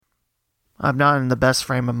I'm not in the best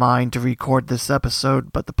frame of mind to record this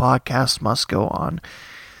episode, but the podcast must go on.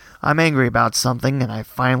 I'm angry about something, and I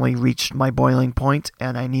finally reached my boiling point,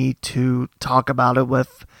 and I need to talk about it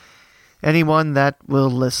with anyone that will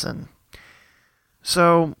listen.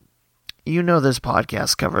 So, you know this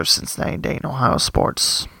podcast covers Cincinnati and Dayton, Ohio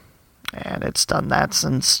sports, and it's done that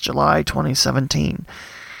since July 2017.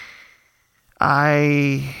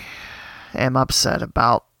 I am upset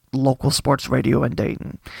about local sports radio in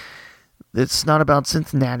Dayton. It's not about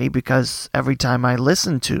Cincinnati because every time I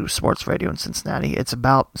listen to sports radio in Cincinnati, it's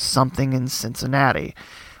about something in Cincinnati.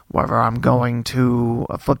 Whether I'm going to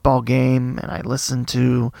a football game and I listen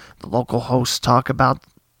to the local host talk about,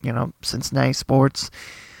 Cincinnati sports,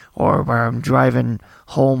 or where I'm driving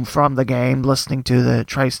home from the game listening to the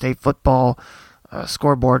Tri-State football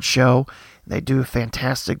scoreboard show. They do a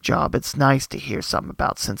fantastic job. It's nice to hear something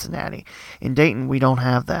about Cincinnati. In Dayton, we don't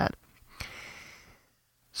have that.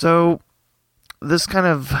 So, this kind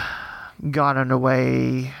of got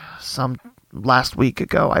underway some last week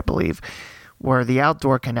ago, I believe, where the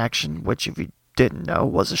Outdoor Connection, which if you didn't know,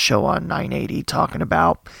 was a show on 980 talking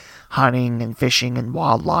about hunting and fishing and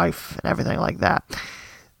wildlife and everything like that.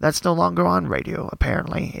 That's no longer on radio,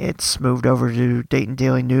 apparently. It's moved over to Dayton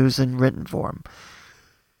Daily News in written form.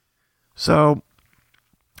 So,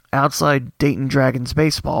 outside Dayton Dragons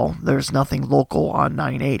baseball, there's nothing local on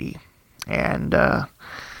 980. And,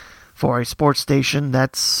 for a sports station,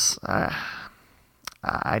 that's,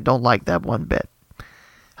 I don't like that one bit.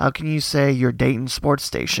 How can you say you're Dayton sports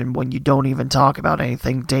station when you don't even talk about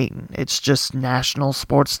anything Dayton? It's just national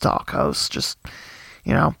sports talk hosts, just,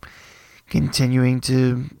 continuing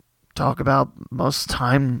to talk about most of the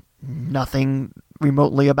time nothing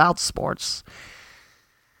remotely about sports.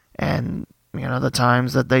 And, the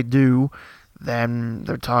times that they do, then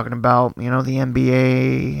they're talking about, the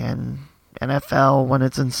NBA and NFL when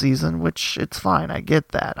it's in season, which it's fine. I get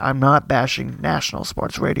that. I'm not bashing national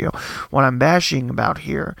sports radio. What I'm bashing about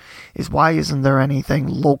here is why isn't there anything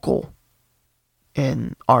local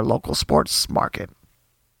in our local sports market?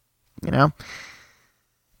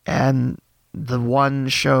 And the one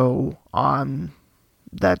show on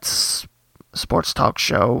that's sports talk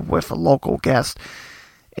show with a local guest,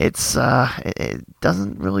 it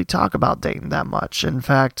doesn't really talk about Dayton that much. In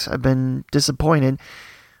fact, I've been disappointed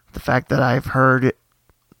the fact that I've heard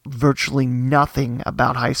virtually nothing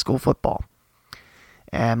about high school football.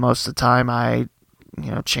 And most of the time I,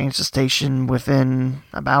 change the station within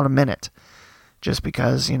about a minute. Just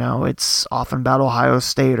because, it's often about Ohio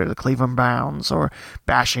State or the Cleveland Browns or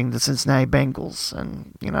bashing the Cincinnati Bengals.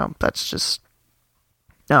 And, that's just...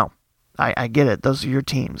 No, I get it. Those are your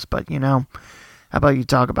teams. But, how about you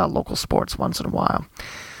talk about local sports once in a while?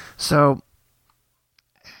 So,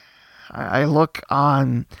 I look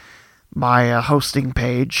on my hosting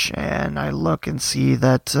page and I look and see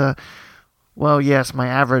that, yes, my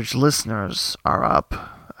average listeners are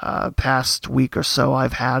up. Past week or so,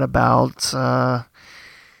 I've had about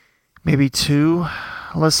maybe 2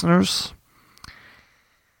 listeners.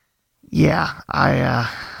 Yeah,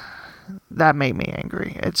 that made me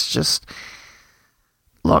angry. It's just,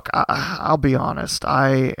 look, I'll be honest.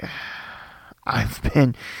 I've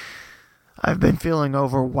been feeling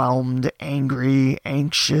overwhelmed, angry,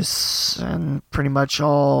 anxious, and pretty much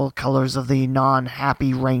all colors of the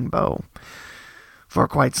non-happy rainbow for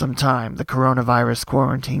quite some time. The coronavirus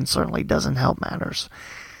quarantine certainly doesn't help matters.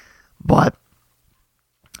 But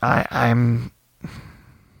I'm...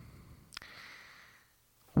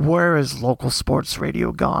 Where is local sports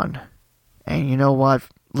radio gone? And you know what,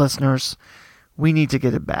 listeners? We need to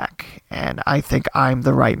get it back. And I think I'm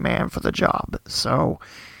the right man for the job. So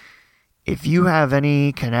if you have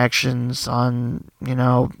any connections on,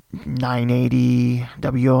 980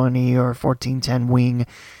 WONE or 1410 Wing,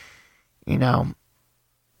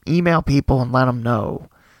 email people and let them know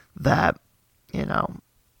that,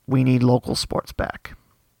 we need local sports back.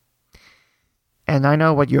 And I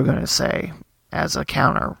know what you're going to say as a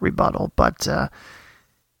counter rebuttal, but,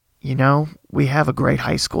 we have a great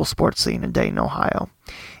high school sports scene in Dayton, Ohio.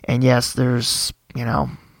 And yes, there's,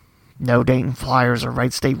 no Dayton Flyers or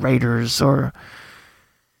Wright State Raiders or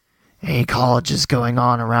any colleges going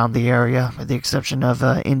on around the area, with the exception of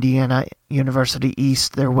Indiana University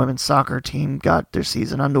East. Their women's soccer team got their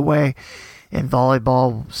season underway, and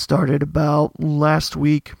volleyball started about last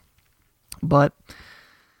week. But,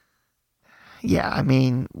 yeah, I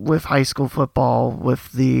mean, with high school football,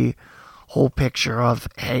 with the whole picture of,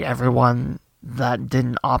 hey, everyone that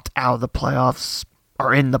didn't opt out of the playoffs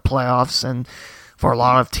are in the playoffs, and for a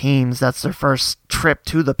lot of teams, that's their first trip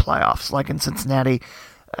to the playoffs. Like in Cincinnati,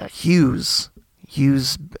 Hughes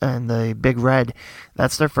Hughes and the Big Red,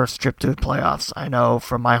 that's their first trip to the playoffs. I know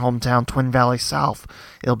from my hometown, Twin Valley South,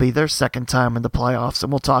 it'll be their second time in the playoffs,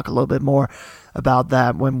 and we'll talk a little bit more about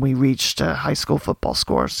that when we reach high school football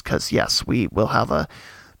scores, because yes, we will have a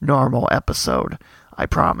normal episode, I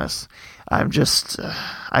promise. I just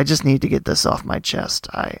need to get this off my chest.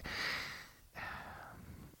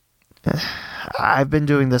 I've been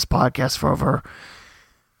doing this podcast for over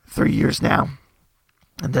 3 years now,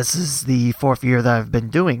 and this is the 4th year that I've been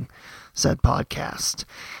doing said podcast.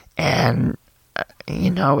 And,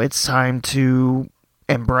 it's time to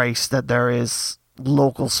embrace that there is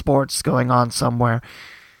local sports going on somewhere.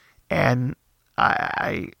 And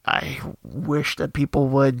I wish that people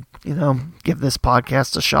would, give this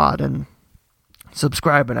podcast a shot and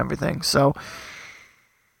subscribe and everything. So,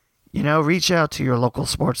 reach out to your local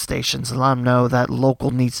sports stations and let them know that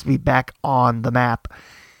local needs to be back on the map.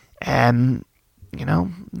 And,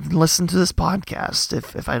 listen to this podcast.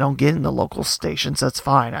 If I don't get into local stations, that's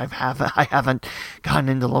fine. I haven't gotten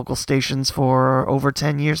into local stations for over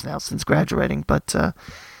 10 years now since graduating, but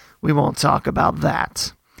we won't talk about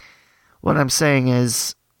that. What I'm saying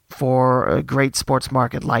is, for a great sports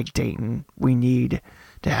market like Dayton, we need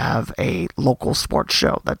to have a local sports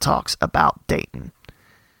show that talks about Dayton.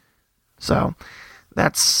 So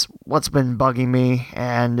that's what's been bugging me.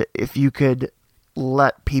 And if you could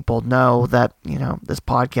let people know that, this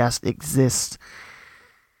podcast exists,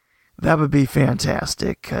 that would be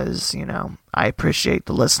fantastic, because, I appreciate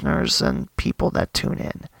the listeners and people that tune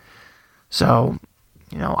in. So,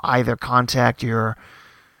 either contact your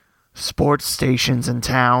sports stations in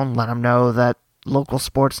town, let them know that local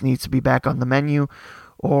sports needs to be back on the menu,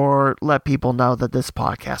 or let people know that this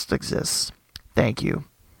podcast exists. Thank you.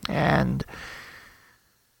 And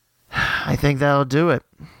I think that'll do it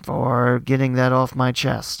for getting that off my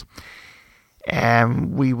chest.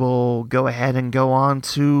 And we will go ahead and go on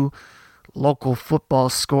to local football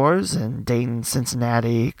scores in Dayton,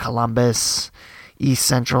 Cincinnati, Columbus, East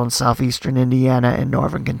Central and Southeastern Indiana, and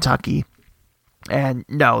Northern Kentucky. And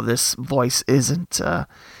no, this voice isn't,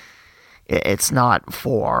 it's not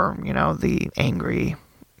for, the angry,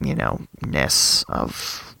 ness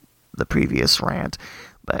of the previous rant.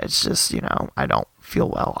 But it's just, I don't feel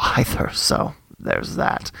well either, so there's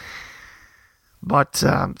that. But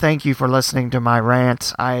thank you for listening to my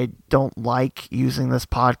rant. I don't like using this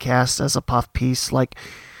podcast as a puff piece.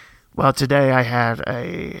 Today I had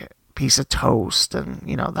a piece of toast and,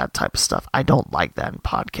 that type of stuff. I don't like that in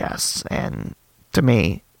podcasts, and to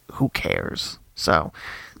me, who cares? So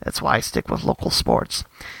that's why I stick with local sports.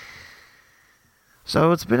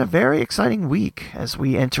 So it's been a very exciting week as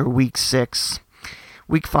we enter week 6.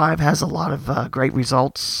 Week 5 has a lot of great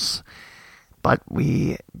results, but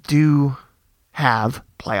we do have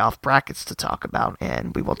playoff brackets to talk about,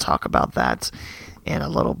 and we will talk about that in a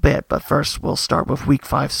little bit. But first, we'll start with Week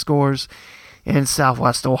 5 scores in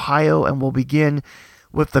Southwest Ohio, and we'll begin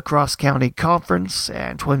with the Cross County Conference,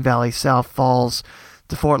 and Twin Valley South falls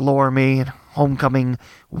to Fort Loramie, homecoming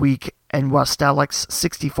week, and West Alex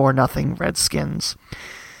 64-0 Redskins.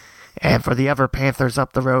 And for the Ever Panthers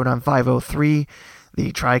up the road on 503,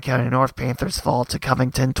 the Tri-County North Panthers fall to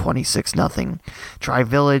Covington 26-0.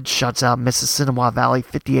 Tri-Village shuts out Mississinewa Valley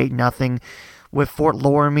 58-0. With Fort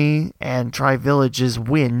Loramie and Tri-Village's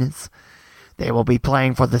wins, they will be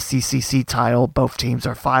playing for the CCC title. Both teams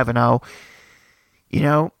are 5-0.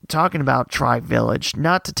 Talking about Tri-Village,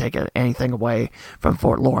 not to take anything away from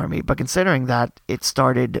Fort Loramie, but considering that it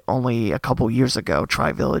started only a couple years ago,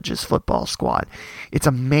 Tri-Village's football squad, it's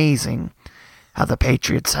amazing how the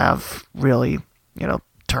Patriots have really,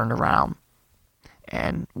 turned around.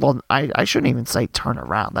 And, I shouldn't even say turn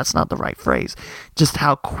around. That's not the right phrase. Just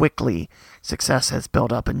how quickly success has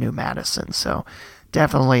built up in New Madison. So,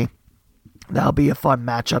 definitely, that'll be a fun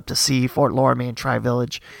matchup to see Fort Loramie and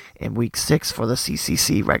Tri-Village in Week 6 for the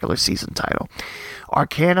CCC regular season title.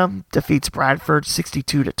 Arcanum defeats Bradford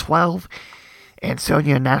 62-12.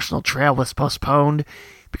 Ansonia National Trail was postponed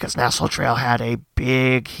because National Trail had a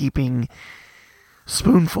big heaping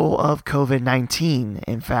spoonful of COVID-19.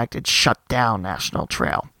 In fact, it shut down National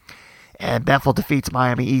Trail. And Bethel defeats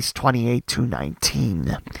Miami East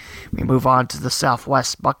 28-19. We move on to the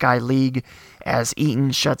Southwest Buckeye League as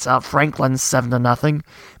Eaton shuts out Franklin 7-0.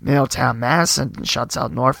 Middletown Madison shuts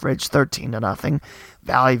out Northridge 13-0.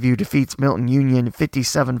 Valley View defeats Milton Union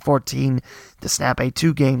 57-14 to snap a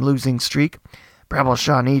 2-game losing streak. Preble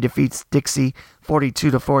Shawnee defeats Dixie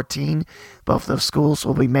 42-14. Both those schools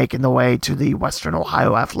will be making the way to the Western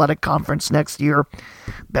Ohio Athletic Conference next year.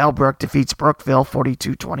 Bellbrook defeats Brookville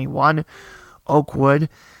 42-21. Oakwood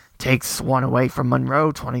takes one away from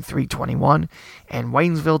Monroe, 23-21, and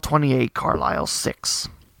Waynesville 28, Carlisle 6.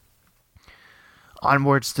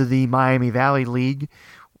 Onwards to the Miami Valley League.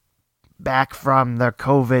 Back from their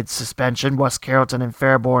COVID suspension, West Carrollton and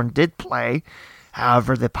Fairborn did play.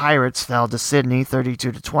 However, the Pirates fell to Sydney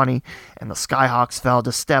 32-20, and the Skyhawks fell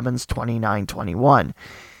to Stebbins 29-21.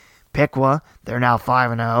 Piqua, they're now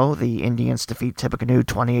 5-0. The Indians defeat Tippecanoe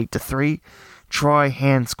 28-3. Troy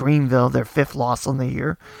hands Greenville their 5th loss on the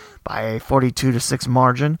year by a 42-6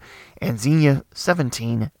 margin, and Xenia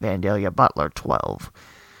 17, Vandalia Butler 12.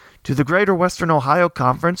 To the Greater Western Ohio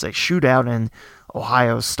Conference, a shootout in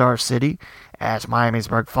Ohio's Star City as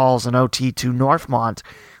Miamisburg falls in OT to Northmont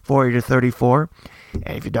 40-34.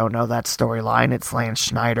 And if you don't know that storyline, it's Lance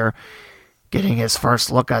Schneider getting his first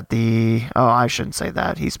look at I shouldn't say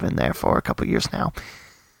that. He's been there for a couple years now.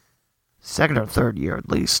 2nd or 3rd year at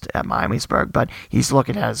least at Miamisburg, but he's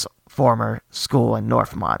looking at his former school in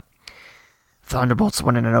Northmont. Thunderbolts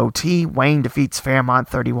win in an OT. Wayne defeats Fairmont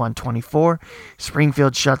 31-24.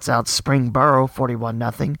 Springfield shuts out Springboro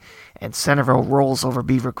 41-0. And Centerville rolls over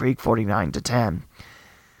Beaver Creek 49-10.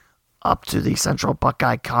 Up to the Central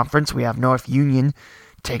Buckeye Conference, we have North Union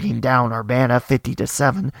taking down Urbana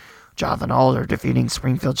 50-7. Jonathan Alder defeating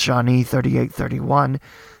Springfield Shawnee 38-31.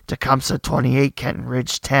 Tecumseh 28, Kenton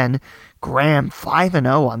Ridge 10. Graham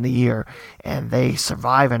 5-0 on the year, and they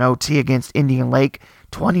survive an OT against Indian Lake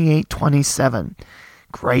 28-27.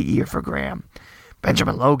 Great year for Graham.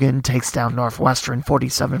 Benjamin Logan takes down Northwestern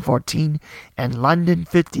 47-14, and London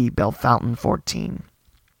 50, Bellefontaine 14.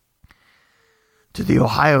 To the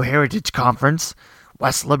Ohio Heritage Conference,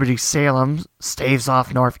 West Liberty Salem staves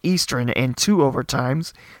off Northeastern in 2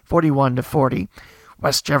 overtimes, 41-40.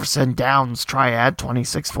 West Jefferson Downs Triad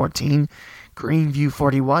 26-14. Greenview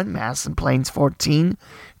 41, Madison Plains 14.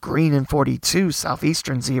 Greenon 42,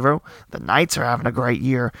 Southeastern 0. The Knights are having a great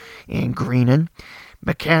year in Greenon.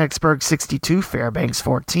 Mechanicsburg 62, Fairbanks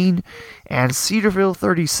 14. And Cedarville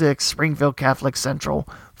 36, Springfield Catholic Central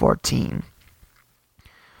 14.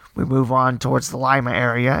 We move on towards the Lima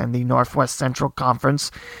area in the Northwest Central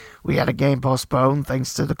Conference. We had a game postponed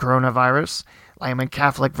thanks to the coronavirus. Lima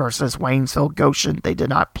Catholic versus Waynesville Goshen. They did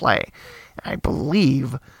not play. And I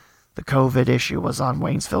believe the COVID issue was on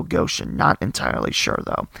Waynesville Goshen. Not entirely sure,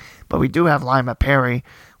 though. But we do have Lima Perry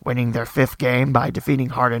winning their 5th game by defeating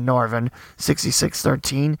Hardin Northern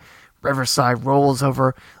 66-13. Riverside rolls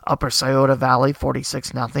over Upper Scioto Valley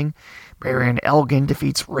 46-0. Marion Elgin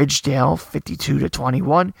defeats Ridgedale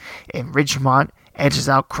 52-21. And Ridgemont edges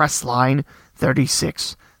out Crestline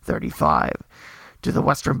 36-35. To the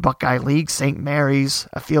Western Buckeye League, St. Mary's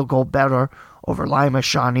a field goal better over Lima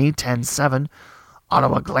Shawnee 10-7.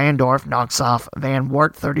 Ottawa Glandorf knocks off Van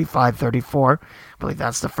Wert 35-34. I believe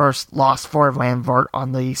that's the first loss for Van Wert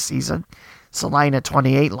on the season. Salina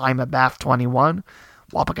 28, Lima Bath 21.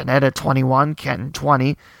 Wapakoneta 21, Kenton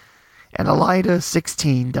 20. And Elida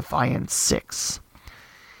 16, Defiance 6.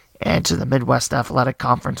 And to the Midwest Athletic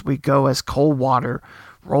Conference we go as Coldwater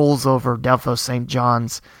rolls over Delphos St.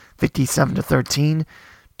 John's 57-13.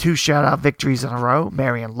 2 shutout victories in a row.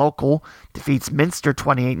 Marion Local defeats Minster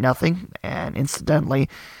 28-0. And incidentally,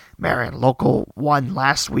 Marion Local won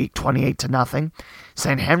last week 28-0.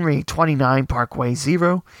 St. Henry 29, Parkway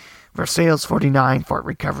 0. Versailles 49, Fort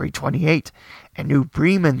Recovery 28. And New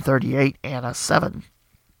Bremen 38, Anna 7.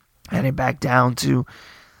 Heading back down to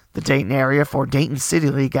the Dayton area for Dayton City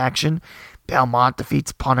League action. Belmont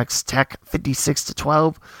defeats Ponix Tech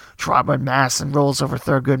 56-12. Trotwood Masson rolls over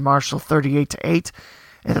Thurgood Marshall 38-8.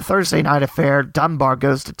 In the Thursday night affair, Dunbar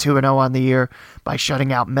goes to 2-0 on the year by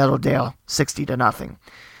shutting out Meadowdale 60-0.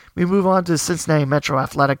 We move on to the Cincinnati Metro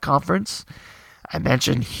Athletic Conference. I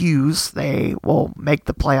mentioned Hughes. They will make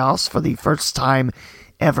the playoffs for the first time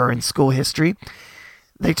ever in school history.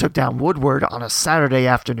 They took down Woodward on a Saturday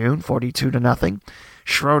afternoon, 42-0.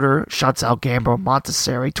 Schroeder shuts out Gambro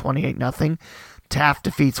Montessori, 28-0. Taft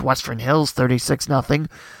defeats Western Hills, 36-0.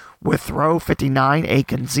 Withrow, 59,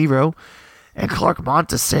 Aiken 0. And Clark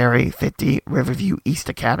Montessori, 50, Riverview East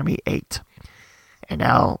Academy, 8. And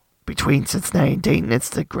now, between Cincinnati and Dayton, it's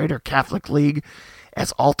the Greater Catholic League,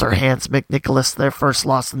 as Alter hands McNicholas their first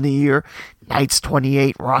loss in the year. Knights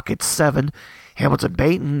 28, Rockets 7. Hamilton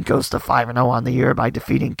Baton goes to 5-0 on the year by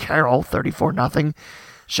defeating Carroll 34-0.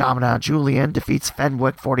 Chaminade Julian defeats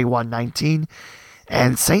Fenwick 41-19.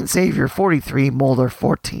 And St. Xavier 43, Mulder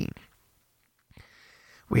 14.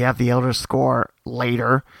 We have the Elder score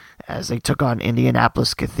later as they took on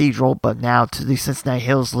Indianapolis Cathedral, but now to the Cincinnati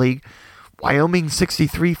Hills League. Wyoming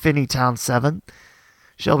 63, Finneytown 7.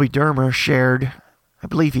 Shelby Dermer shared, I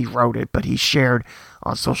believe he wrote it, but he shared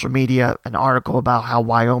on social media an article about how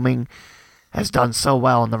Wyoming has done so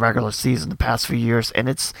well in the regular season the past few years, and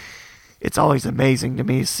it's always amazing to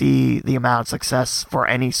me to see the amount of success for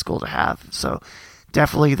any school to have. So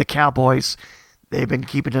definitely the Cowboys, they've been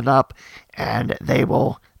keeping it up, and they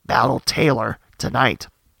will battle Taylor tonight.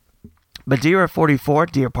 Madeira 44,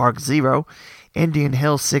 Deer Park 0, Indian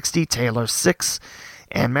Hill 60, Taylor 6,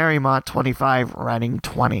 and Marymount 25, Reading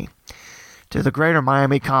 20. To the Greater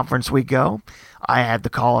Miami Conference we go. I had the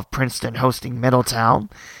call of Princeton hosting Middletown,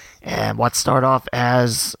 and what started off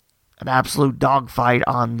as an absolute dogfight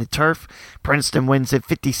on the turf, Princeton wins it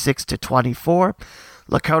 56-24.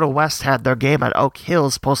 Lakota West had their game at Oak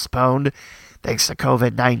Hills postponed thanks to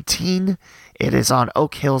COVID-19. It is on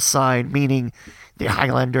Oak Hill's side, meaning the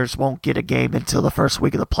Highlanders won't get a game until the first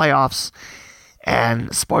week of the playoffs.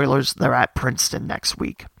 And spoilers, they're at Princeton next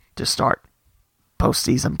week to start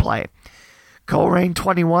postseason play. Coleraine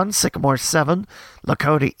 21, Sycamore 7.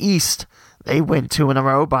 Lakota East, they win 2 in a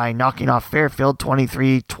row by knocking off Fairfield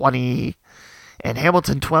 23-20. And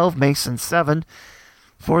Hamilton 12, Mason 7.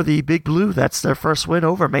 For the Big Blue, that's their first win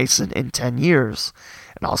over Mason in 10 years.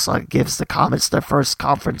 And also it gives the Comets their first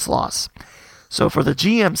conference loss. So for the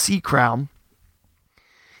GMC crown,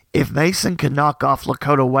 if Mason can knock off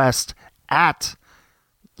Lakota West at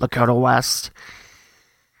Lakota West,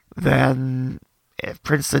 then if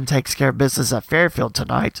Princeton takes care of business at Fairfield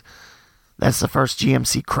tonight, that's the first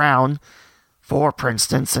GMC crown for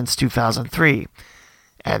Princeton since 2003.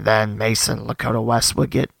 And then Mason, Lakota West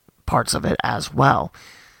would get parts of it as well.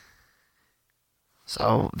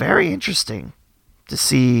 So very interesting to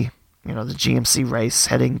see, the GMC race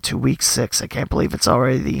heading to week 6. I can't believe it's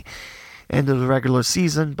already the end of the regular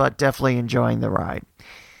season, but definitely enjoying the ride.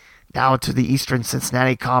 Now to the Eastern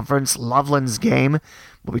Cincinnati Conference. Loveland's game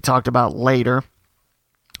will be talked about later.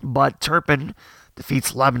 But Turpin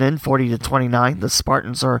defeats Lebanon 40-29. The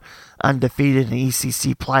Spartans are undefeated in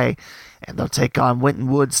ECC play, and they'll take on Winton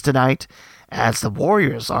Woods tonight, as the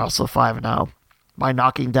Warriors are also 5-0 by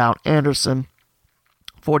knocking down Anderson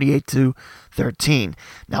 48-13.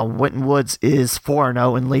 Now, Winton Woods is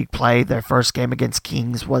 4-0 in league play. Their first game against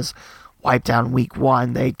Kings was wiped down week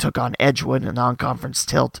 1. They took on Edgewood in a non-conference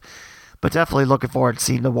tilt, but definitely looking forward to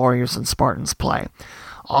seeing the Warriors and Spartans play.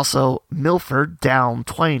 Also, Milford down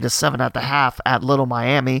 20-7 at the half at Little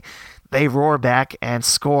Miami. They roar back and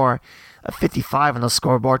score a 55 on the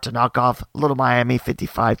scoreboard to knock off Little Miami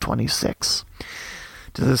 55-26.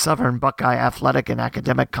 To the Southern Buckeye Athletic and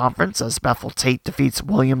Academic Conference, as Bethel Tate defeats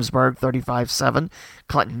Williamsburg 35-7.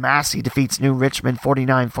 Clinton Massey defeats New Richmond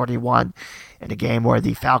 49-41. In a game where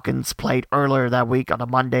the Falcons played earlier that week on a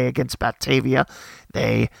Monday against Batavia,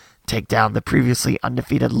 they take down the previously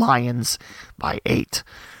undefeated Lions by 8.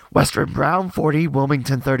 Western Brown 40,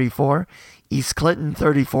 Wilmington 34, East Clinton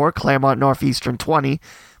 34, Claremont Northeastern 20,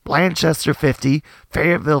 Blanchester 50,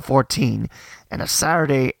 Fayetteville 14, and a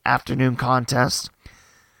Saturday afternoon contest,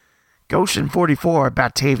 Goshen 44,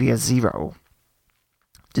 Batavia 0.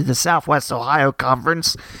 To the Southwest Ohio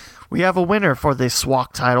Conference, we have a winner for the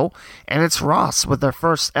SWAC title, and it's Ross with their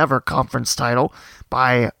first ever conference title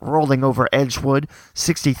by rolling over Edgewood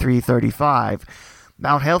 63-35.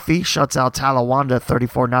 Mount Healthy shuts out Talawanda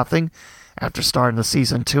 34-0. After starting the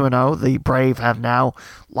season 2-0, the Brave have now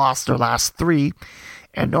lost their last 3,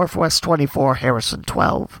 and Northwest 24, Harrison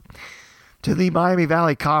 12. To the Miami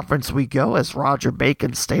Valley Conference we go as Roger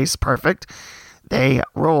Bacon stays perfect. They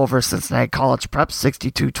roll over Cincinnati College Prep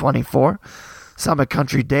 62-24. Summit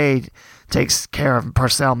Country Day takes care of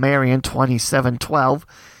Purcell Marion 27-12.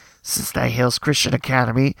 Cincinnati Hills Christian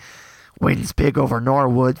Academy wins big over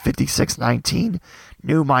Norwood 56-19.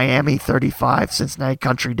 New Miami 35, Cincinnati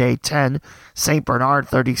Country Day 10. St. Bernard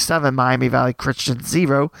 37, Miami Valley Christian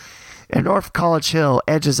 0. And North College Hill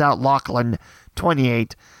edges out Laughlin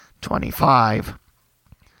 28-25.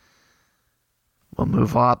 We'll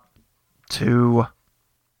move up to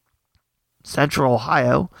Central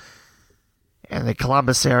Ohio and the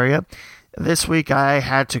Columbus area. This week I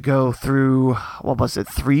had to go through,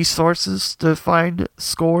 3 sources to find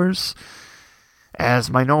scores, as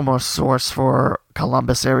my normal source for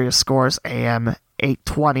Columbus area scores, AM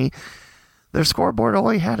 820, their scoreboard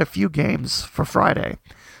only had a few games for Friday,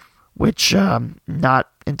 which not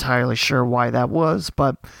entirely sure why that was,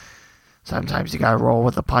 but sometimes you gotta roll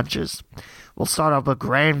with the punches. We'll start off with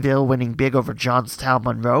Granville winning big over Johnstown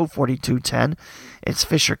Monroe, 42-10. It's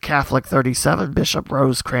Fisher Catholic 37, Bishop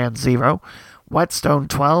Rosecrans 0. Whetstone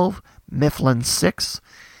 12, Mifflin 6.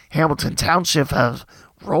 Hamilton Township has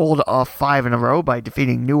rolled off 5 in a row by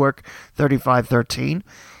defeating Newark 35-13.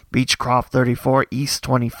 Beechcroft 34, East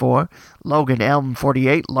 24. Logan Elm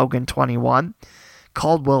 48, Logan 21.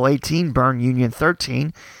 Caldwell 18, Burn Union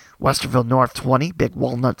 13. Westerville North 20, Big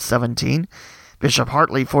Walnut 17. Bishop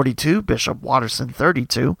Hartley 42, Bishop Watterson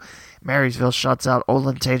 32. Marysville shuts out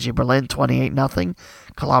Olentangy Berlin 28-0.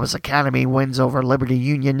 Columbus Academy wins over Liberty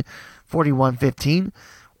Union 41-15.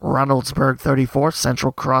 Reynoldsburg 34,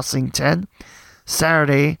 Central Crossing 10.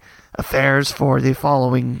 Saturday affairs for the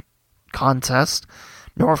following contest.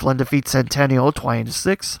 Northland defeats Centennial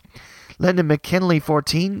 20-6. Linden McKinley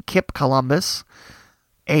 14, Kip Columbus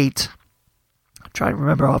 8. I'm trying to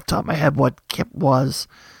remember off the top of my head what Kip was.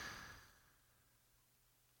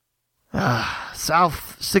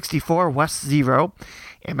 South 64, West 0.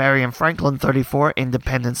 And Marion Franklin 34,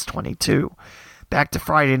 Independence 22. Back to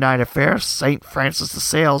Friday night affairs. St. Francis de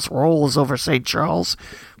Sales rolls over St. Charles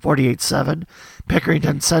 48-7.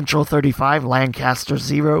 Pickerington Central 35, Lancaster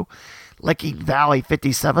 0. Licking Valley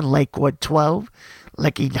 57, Lakewood 12.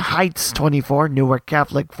 Licking Heights 24, Newark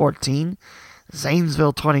Catholic 14.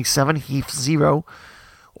 Zanesville 27, Heath 0.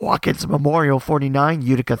 Watkins Memorial 49,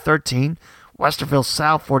 Utica 13. Westerville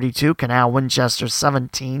South 42, Canal Winchester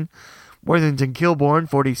 17. Worthington Kilbourne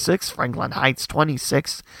 46, Franklin Heights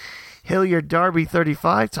 26. Hilliard Darby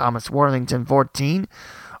 35, Thomas Worthington 14.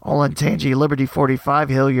 Olentangy Liberty 45,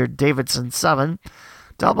 Hilliard Davidson 7.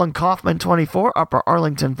 Dublin Kaufman 24, Upper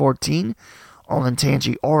Arlington 14.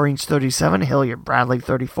 Olentangy Orange 37, Hilliard Bradley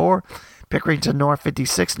 34. Pickerington North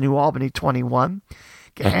 56, New Albany 21.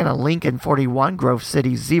 Gahanna Lincoln 41, Grove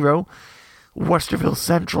City 0. Westerville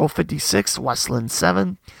Central 56, Westland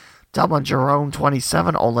 7. Dublin Jerome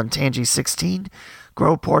 27, Olentangy 16.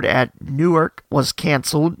 Groveport at Newark was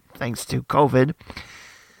canceled thanks to COVID.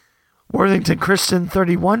 Worthington Christian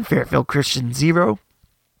 31, Fairfield Christian 0.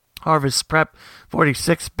 Harvest Prep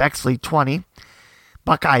 46, Bexley 20.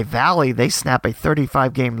 Buckeye Valley, they snap a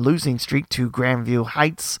 35-game losing streak to Grandview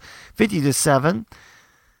Heights 50-7.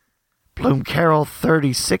 Bloom Carroll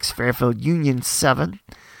 36, Fairfield Union 7.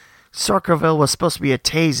 Circleville was supposed to be at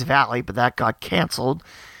Tays Valley, but that got canceled.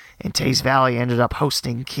 And Tays Valley ended up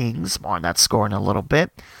hosting Kings. More on that score in a little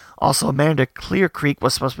bit. Also, Amanda Clear Creek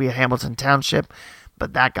was supposed to be at Hamilton Township,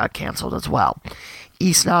 but that got canceled as well.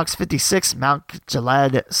 East Knox 56, Mount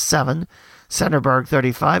Gilead 7. Centerburg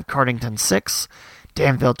 35, Cardington 6.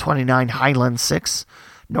 Danville 29, Highland 6.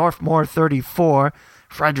 Northmore 34,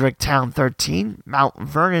 Fredericktown 13. Mount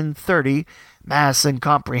Vernon 30, Madison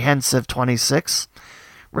Comprehensive 26.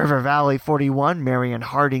 River Valley 41, Marion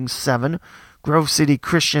Harding 7. Grove City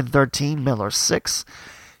Christian 13, Miller 6.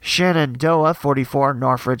 Shenandoah 44,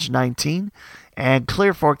 Northridge 19. And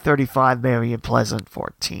Clear Fork 35, Marion Pleasant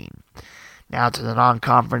 14. Now to the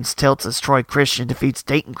non-conference tilts as Troy Christian defeats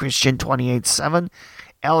Dayton Christian 28-7.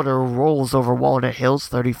 Elder rolls over Walnut Hills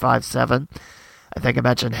 35-7. I think I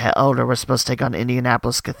mentioned Elder was supposed to take on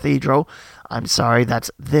Indianapolis Cathedral. I'm sorry,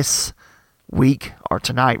 that's this week, or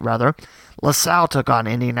tonight rather. LaSalle took on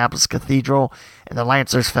Indianapolis Cathedral, and the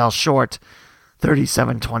Lancers fell short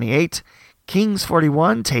 37-28. Kings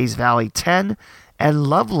 41, Tays Valley 10, and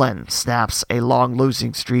Loveland snaps a long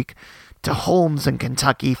losing streak to Holmes in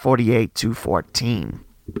Kentucky 48-14.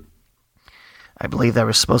 I believe they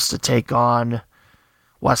were supposed to take on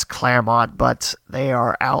West Claremont, but they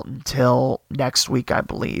are out until next week, I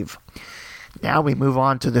believe. Now we move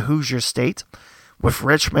on to the Hoosier State, with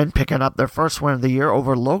Richmond picking up their first win of the year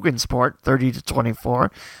over Logansport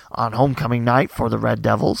 30-24 on homecoming night for the Red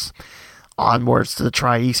Devils. Onwards to the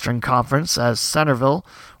Tri-Eastern Conference as Centerville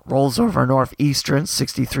rolls over Northeastern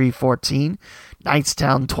 63-14.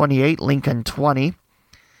 Knightstown 28, Lincoln 20.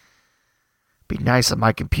 Be nice if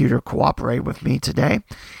my computer cooperated with me today.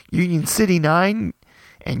 Union City 9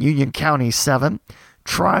 and Union County 7.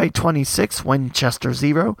 Tri 26, Winchester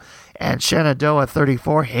 0. And Shenandoah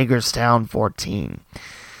 34, Hagerstown 14.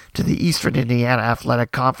 To the Eastern Indiana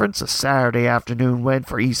Athletic Conference, a Saturday afternoon win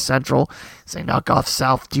for East Central as they knock off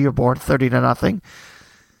South Dearborn 30-0.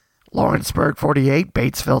 Lawrenceburg 48,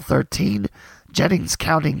 Batesville 13. Jennings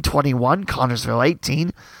County 21, Connorsville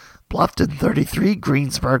 18. Bluffton 33,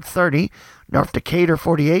 Greensburg 30. North Decatur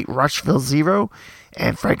 48, Rushville 0.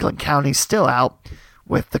 And Franklin County still out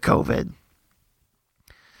with the COVID.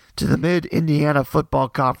 To the Mid-Indiana Football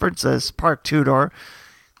Conference as Park Tudor,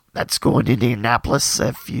 that's going to Indianapolis.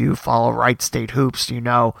 If you follow Wright State Hoops, you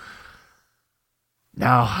know.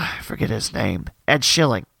 Now, I forget his name. Ed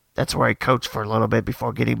Schilling. That's where he coached for a little bit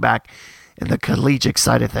before getting back in the collegiate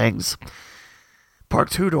side of things. Park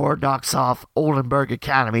Tudor knocks off Oldenburg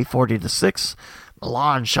Academy 40-6.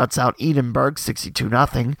 Milan shuts out Edinburgh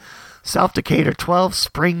 62-0. South Decatur 12,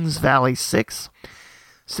 Springs Valley 6.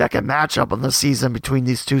 Second matchup of the season between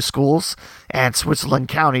these two schools, and Switzerland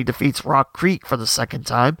County defeats Rock Creek for the second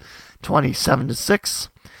time, 27-6.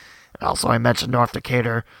 Also, I mentioned North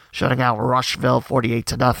Decatur shutting out Rushville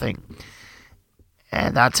 48-0.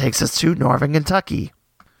 And that takes us to Northern Kentucky.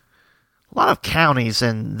 A lot of counties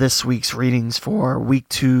in this week's readings for week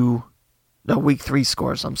 3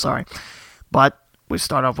 scores, But we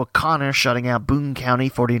start off with Connor shutting out Boone County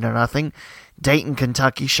 40-0. Dayton,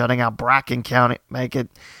 Kentucky shutting out Bracken County,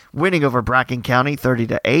 winning over Bracken County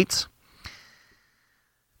 30-8.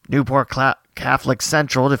 Newport Catholic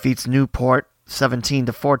Central defeats Newport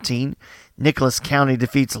 17-14. Nicholas County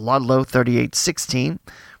defeats Ludlow 38-16.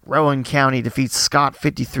 Rowan County defeats Scott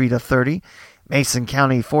 53-30. Mason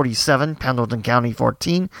County 47, Pendleton County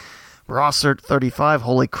 14. Brossart 35,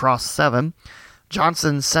 Holy Cross 7.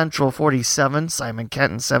 Johnson Central 47, Simon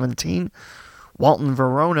Kenton 17. Walton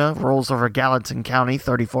Verona rolls over Gallatin County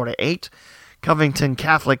 34-8. Covington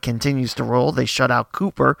Catholic continues to roll. They shut out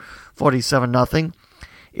Cooper 47-0.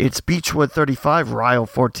 It's Beechwood 35, Ryle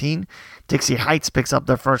 14. Dixie Heights picks up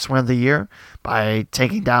their first win of the year by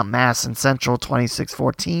taking down Madison Central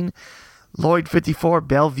 26-14. Lloyd 54,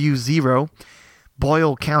 Bellevue 0.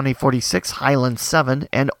 Boyle County 46, Highland 7.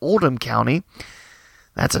 And Oldham County,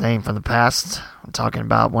 that's a name from the past. I'm talking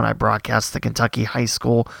about when I broadcast the Kentucky High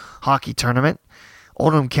School Hockey Tournament.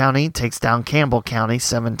 Oldham County takes down Campbell County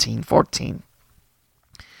 17-14.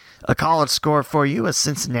 A college score for you as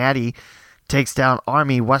Cincinnati takes down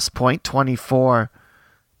Army West Point 24-10.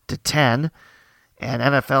 And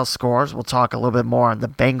NFL scores, we'll talk a little bit more on the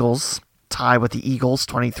Bengals tie with the Eagles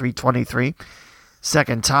 23-23.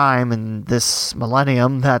 Second time in this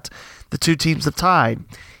millennium that the two teams have tied.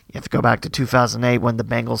 You have to go back to 2008 when the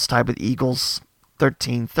Bengals tied with Eagles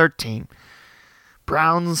 13-13.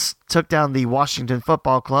 Browns took down the Washington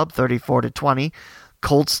Football Club 34-20.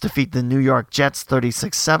 Colts defeat the New York Jets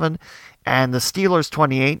 36-7. And the Steelers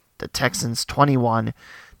 28, the Texans 21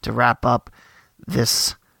 to wrap up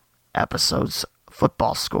this episode's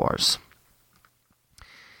football scores.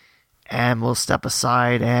 And we'll step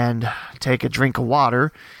aside and take a drink of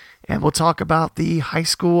water, and we'll talk about the high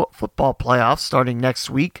school football playoffs starting next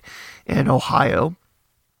week in Ohio.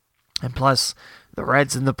 And plus, the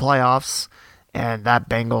Reds in the playoffs and that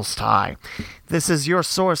Bengals tie. This is your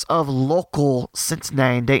source of local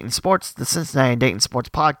Cincinnati and Dayton sports, the Cincinnati and Dayton Sports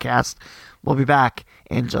Podcast. We'll be back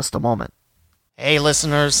in just a moment. Hey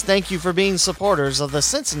listeners, thank you for being supporters of the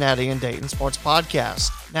Cincinnati and Dayton Sports Podcast.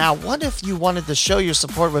 Now, what if you wanted to show your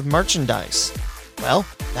support with merchandise? Well,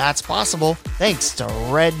 that's possible thanks to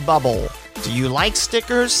Redbubble. Do you like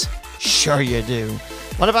stickers? Sure you do.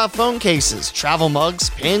 What about phone cases, travel mugs,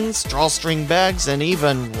 pins, drawstring bags, and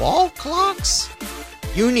even wall clocks?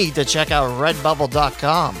 You need to check out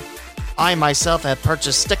Redbubble.com. I myself have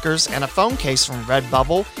purchased stickers and a phone case from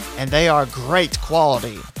Redbubble, and they are great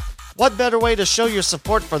quality. What better way to show your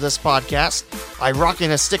support for this podcast by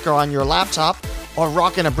rocking a sticker on your laptop or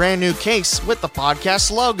rocking a brand new case with the podcast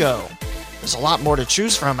logo? There's a lot more to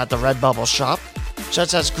choose from at the Redbubble shop,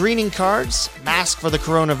 such as greeting cards, masks for the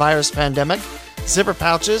coronavirus pandemic, zipper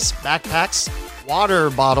pouches, backpacks, water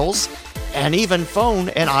bottles, and even phone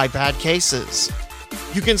and iPad cases.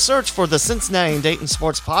 You can search for the Cincinnati and Dayton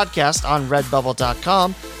Sports Podcast on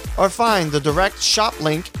Redbubble.com or find the direct shop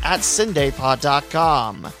link at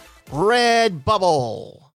CindayPod.com.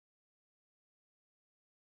 Redbubble.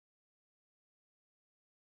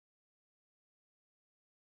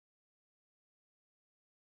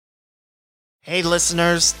 Hey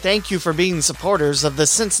listeners, thank you for being supporters of the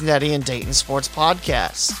Cincinnati and Dayton Sports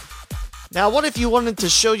Podcast. Now, what if you wanted to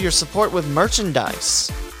show your support with merchandise?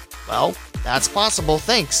 Well, that's possible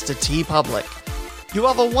thanks to TeePublic. You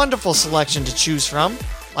have a wonderful selection to choose from,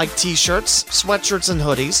 like t-shirts, sweatshirts and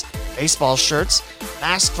hoodies, baseball shirts,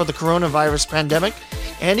 masks for the coronavirus pandemic,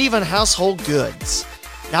 and even household goods.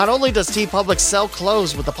 Not only does TeePublic sell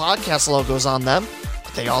clothes with the podcast logos on them,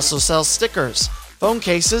 but they also sell stickers, phone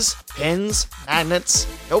cases, pins, magnets,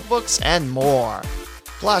 notebooks, and more.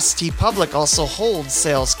 Plus, TeePublic also holds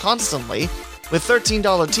sales constantly with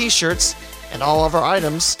 $13 t-shirts and all other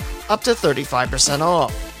items up to 35%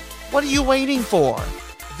 off. What are you waiting for?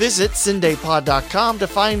 Visit CindayPod.com to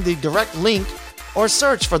find the direct link or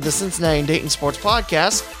search for the Cincinnati and Dayton Sports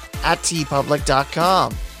Podcast at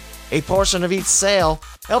TeePublic.com. A portion of each sale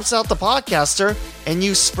helps out the podcaster and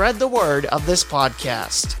you spread the word of this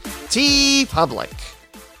podcast. TeePublic.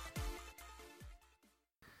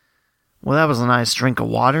 Well, that was a nice drink of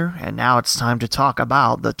water, and now it's time to talk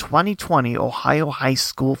about the 2020 Ohio High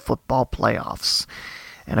School Football Playoffs.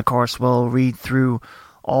 And of course, we'll read through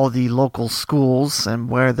all the local schools and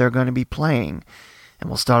where they're going to be playing.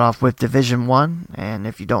 And we'll start off with Division I, and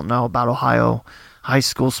if you don't know about Ohio high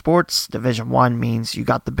school sports, Division I means you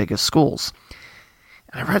got the biggest schools.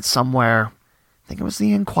 And I read somewhere think it was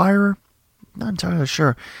the Inquirer. Not entirely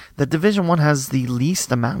sure. The Division I has the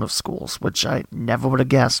least amount of schools, which I never would have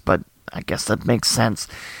guessed, but I guess that makes sense.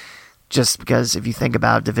 Just because if you think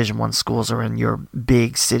about it, Division I schools are in your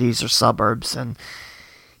big cities or suburbs, and,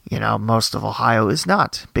 most of Ohio is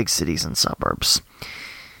not big cities and suburbs.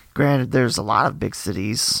 Granted, there's a lot of big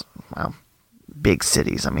cities. Well, big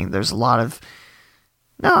cities. I mean, there's a lot of...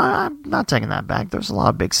 No, I'm not taking that back. There's a lot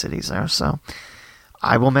of big cities there, so...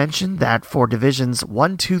 I will mention that for Divisions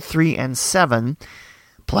 1, 2, 3, and 7,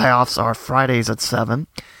 playoffs are Fridays at 7.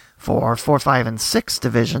 For 4, 5, and 6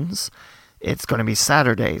 divisions, it's going to be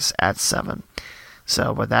Saturdays at 7.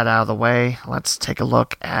 So with that out of the way, let's take a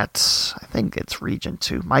look at, I think it's Region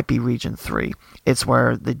 2. Might be Region 3. It's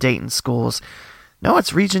where the Dayton schools... No,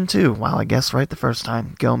 it's Region 2. Wow, I guessed right the first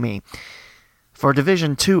time. Go me. For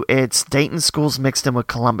Division 2, it's Dayton schools mixed in with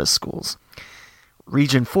Columbus schools.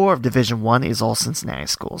 Region 4 of Division 1 is all Cincinnati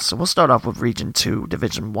schools. So we'll start off with Region 2,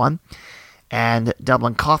 Division 1. And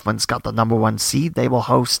Dublin Kaufman's got the number 1 seed. They will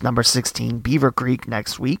host number 16 Beaver Creek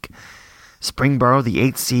next week. Springboro, the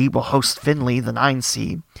 8th seed, will host Findlay, the 9th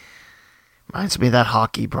seed. Reminds me of that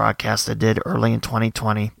hockey broadcast I did early in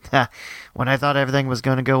 2020. When I thought everything was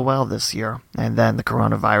going to go well this year. And then the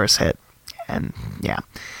coronavirus hit. And yeah.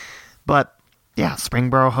 But yeah,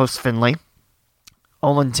 Springboro hosts Findlay.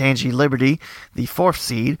 Olentangy Liberty, the 4th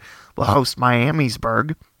seed, will host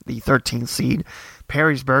Miamisburg, the 13th seed.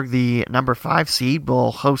 Perrysburg, the number 5 seed,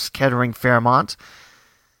 will host Kettering Fairmont.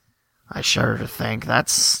 I shudder to think.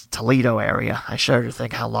 That's Toledo area. I shudder to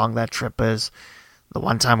think how long that trip is. The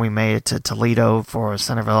one time we made it to Toledo for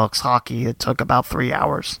Centerville Elks hockey, it took about 3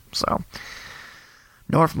 hours. So,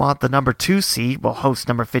 Northmont, the number 2 seed, will host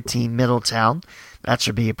number 15 Middletown. That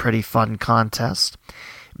should be a pretty fun contest.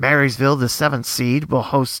 Marysville, the 7th seed, will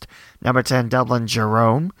host number 10 Dublin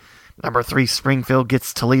Jerome. Number 3 Springfield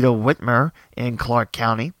gets Toledo Whitmer in Clark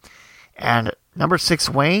County. And number 6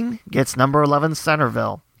 Wayne gets number 11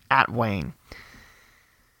 Centerville at Wayne.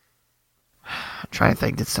 I'm trying to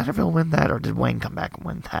think, did Centerville win that or did Wayne come back and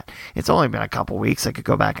win that? It's only been a couple weeks. I could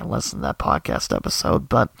go back and listen to that podcast episode.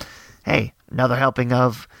 But hey, another helping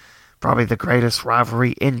of probably the greatest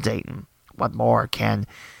rivalry in Dayton. What more can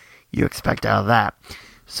you expect out of that?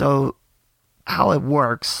 So, how it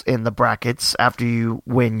works in the brackets, after you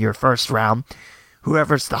win your first round,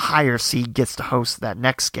 whoever's the higher seed gets to host that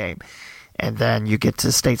next game. And then you get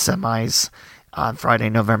to state semis on Friday,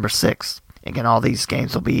 November 6th. Again, all these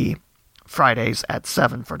games will be Fridays at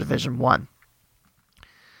 7 for Division 1.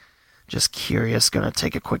 Just curious, going to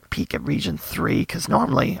take a quick peek at Region 3, because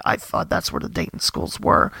normally I thought that's where the Dayton schools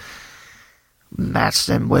were. Matched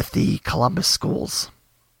in with the Columbus schools.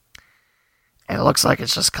 And it looks like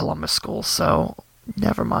it's just Columbus schools, so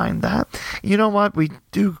never mind that. You know what? We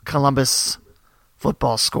do Columbus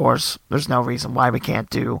football scores. There's no reason why we can't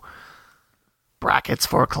do brackets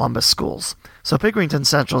for Columbus schools. So Pickerington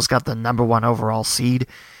Central's got the number 1 overall seed,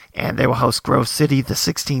 and they will host Grove City, the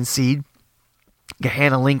 16th seed.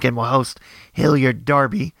 Gahanna Lincoln will host Hilliard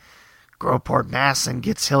Darby. Groveport Masson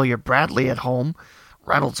gets Hilliard Bradley at home.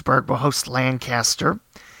 Reynoldsburg will host Lancaster.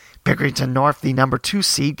 Pickerington North, the number 2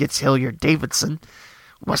 seed, gets Hilliard Davidson.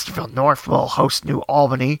 Westerville North will host New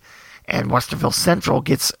Albany. And Westerville Central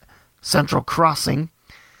gets Central Crossing.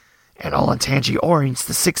 And Olentangy Orange,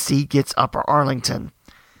 the 6th seed, gets Upper Arlington.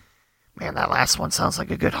 Man, that last one sounds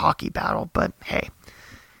like a good hockey battle. But hey,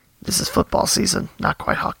 this is football season, not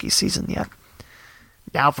quite hockey season yet.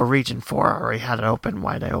 Now for Region 4, I already had it open.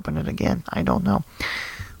 Why did I open it again? I don't know.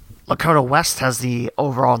 Lakota West has the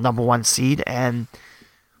overall number 1 seed, and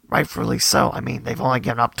rightfully so. I mean, they've only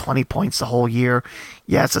given up 20 points the whole year.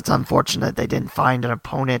 Yes, it's unfortunate they didn't find an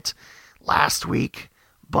opponent last week,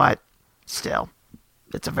 but still,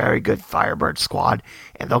 it's a very good Firebird squad,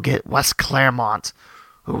 and they'll get West Claremont,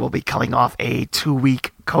 who will be coming off a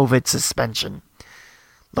 2-week COVID suspension.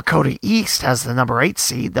 Lakota East has the number 8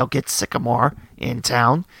 seed. They'll get Sycamore in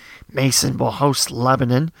town. Mason will host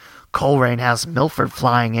Lebanon. Coleraine has Milford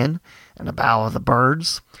flying in, and the Battle of the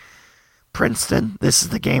Birds. Princeton, this is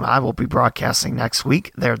the game I will be broadcasting next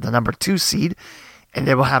week. They're the number 2 seed, and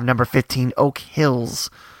they will have number 15 Oak Hills,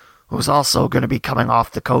 who's also going to be coming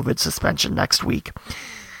off the COVID suspension next week.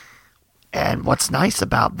 And what's nice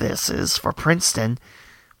about this is for Princeton,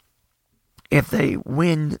 if they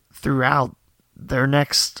win throughout, their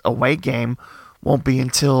next away game won't be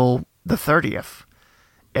until the 30th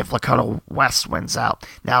if Lakota West wins out.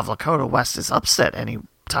 Now, if Lakota West is upset any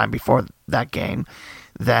time before that game,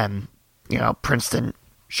 then, Princeton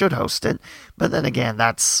should host it. But then again,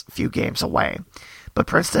 that's a few games away. But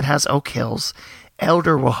Princeton has Oak Hills.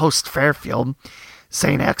 Elder will host Fairfield.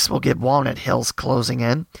 St. X will get Walnut Hills closing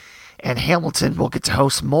in. And Hamilton will get to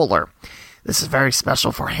host Moeller. This is very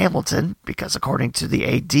special for Hamilton because according to the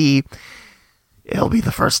AD, it'll be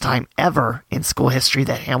the first time ever in school history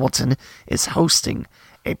that Hamilton is hosting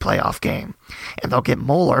a playoff game. And they'll get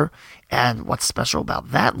Moeller. And what's special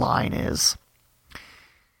about that line is,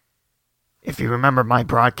 if you remember my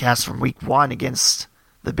broadcast from week 1 against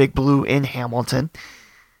the Big Blue in Hamilton,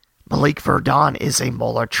 Malik Verdon is a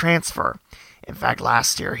Moeller transfer. In fact,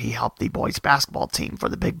 last year he helped the boys basketball team for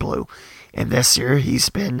the Big Blue. And this year he's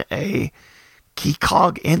been a key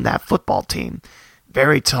cog in that football team.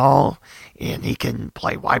 Very tall, and he can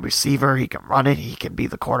play wide receiver, he can run it, he can be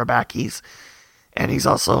the quarterback, and he's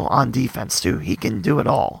also on defense too. He can do it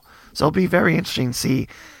all. So it'll be very interesting to see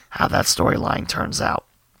how that storyline turns out.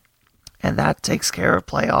 And that takes care of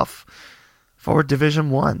playoff for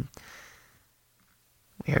Division 1.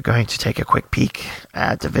 We are going to take a quick peek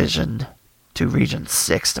at Division 2 Region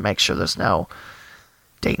 6 to make sure there's no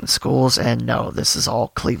Dayton schools. And no, this is all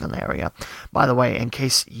Cleveland area. By the way, in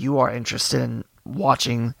case you are interested in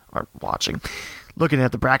looking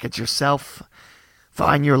at the brackets yourself,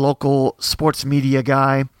 find your local sports media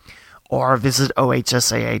guy or visit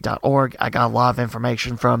OHSAA.org. I got a lot of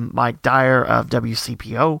information from Mike Dyer of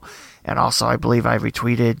WCPO, and also I believe I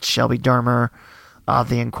retweeted Shelby Dermer of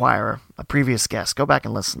The Inquirer, a previous guest. Go back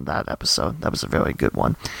and listen to that episode. That was a very good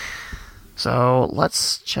one. So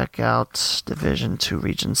let's check out Division 2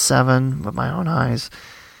 Region 7 with my own eyes.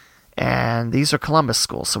 And these are Columbus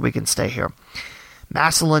schools, so we can stay here.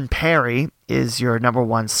 Massillon Perry is your number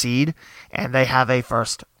 1 seed, and they have a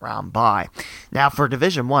first round bye. Now, for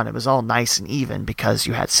Division 1, it was all nice and even because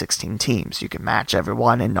you had 16 teams. You could match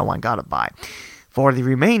everyone, and no one got a bye. For the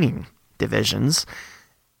remaining divisions,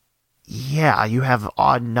 yeah, you have an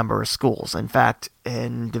odd number of schools. In fact,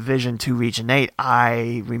 in Division 2 Region 8,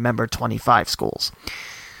 I remember 25 schools.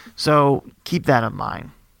 So keep that in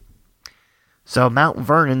mind. So Mount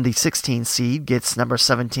Vernon, the 16 seed, gets number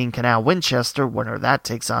 17 Canal Winchester. Winner of that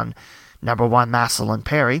takes on number 1 Massillon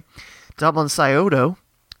Perry. Dublin Scioto,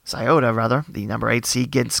 the number 8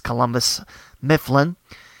 seed, gets Columbus Mifflin.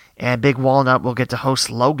 And Big Walnut will get to host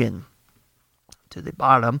Logan. To the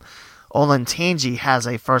bottom, Olentangy has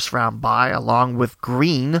a first round bye along with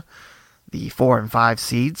Green, the 4 and 5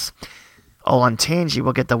 seeds. Olentangy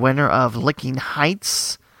will get the winner of Licking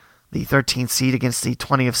Heights, the 13th seed, against the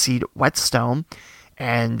 20th seed Whetstone.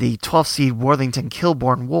 And the 12th seed Worthington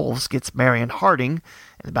Kilbourne Wolves gets Marion Harding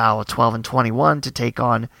in the battle of 12 and 21 to take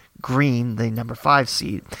on Green, the number 5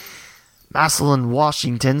 seed. Massillon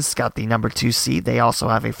Washington's got the number 2 seed. They also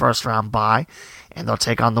have a first round bye, and they'll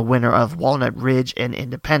take on the winner of Walnut Ridge and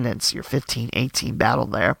Independence, your 15-18 battle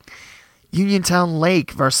there. Uniontown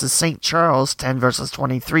Lake versus St. Charles, 10 versus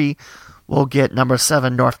 23, will get number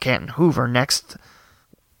 7 North Canton Hoover next,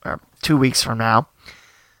 2 weeks from now.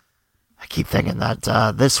 I keep thinking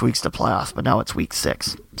that this week's the playoffs, but no, it's week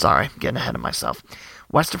 6. Sorry, getting ahead of myself.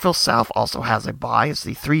 Westerville South also has a bye as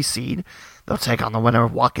the 3 seed. They'll take on the winner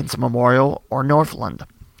of Watkins Memorial or Northland.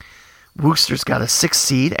 Worcester's got a 6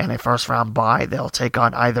 seed and a first round bye. They'll take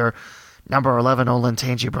on either number 11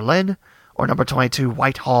 Olentangy Berlin or number 22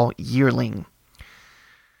 Whitehall Yearling.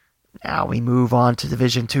 Now we move on to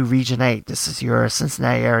Division 2 Region 8. This is your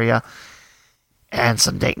Cincinnati area and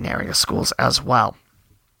some Dayton area schools as well.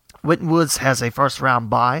 Winton Woods has a first round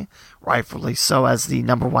bye, rightfully so, as the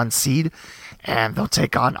number 1 seed, and they'll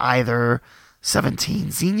take on either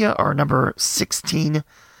 17 Xenia or number 16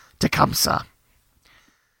 Tecumseh.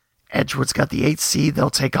 Edgewood's got the 8th seed.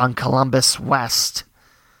 They'll take on Columbus West.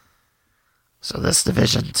 So this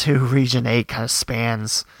Division 2 Region 8 kind of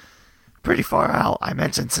spans pretty far out. I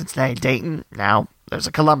mentioned Cincinnati, Dayton. Now there's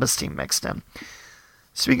a Columbus team mixed in.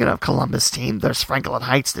 Speaking of Columbus team, there's Franklin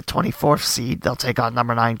Heights, the 24th seed. They'll take on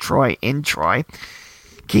number 9 Troy in Troy.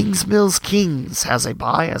 Kings Mills Kings has a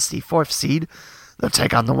bye as the 4th seed. They'll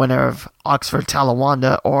take on the winner of Oxford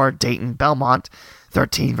Talawanda or Dayton Belmont,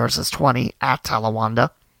 13 versus 20 at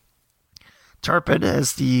Talawanda. Turpin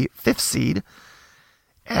is the 5th seed,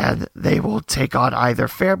 and they will take on either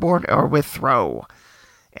Fairborn or Withrow.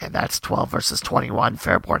 And that's 12 versus 21.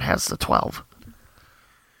 Fairborn has the 12.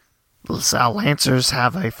 The LaSalle Lancers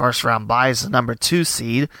have a first-round bye as the number 2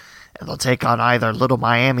 seed, and they'll take on either Little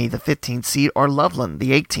Miami, the 15th seed, or Loveland,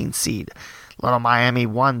 the 18th seed. Little Miami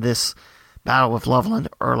won this battle with Loveland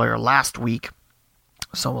earlier last week,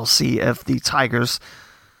 so we'll see if the Tigers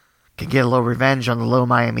can get a little revenge on the Little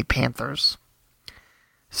Miami Panthers.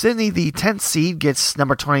 Sydney, the 10th seed, gets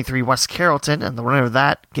number 23 West Carrollton, and the winner of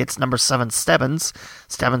that gets number 7 Stebbins.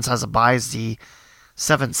 Stebbins has a bye as the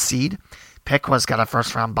 7th seed. Piqua got a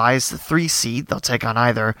first-round bye as the 3 seed. They'll take on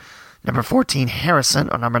either number 14 Harrison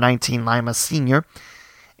or number 19 Lima Senior.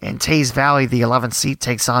 In Taze Valley, the 11th seed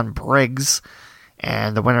takes on Briggs.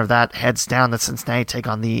 And the winner of that heads down to Cincinnati, take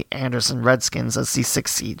on the Anderson Redskins as the 6th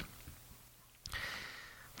seed.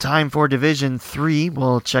 Time for Division 3.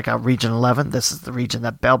 We'll check out Region 11. This is the region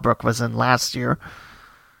that Bellbrook was in last year,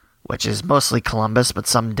 which is mostly Columbus, but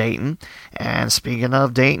some Dayton. And speaking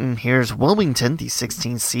of Dayton, here's Wilmington, the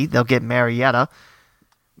 16th seed. They'll get Marietta.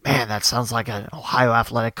 Man, that sounds like an Ohio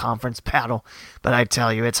Athletic Conference battle. But I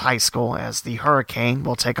tell you, it's high school, as the Hurricane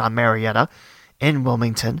will take on Marietta in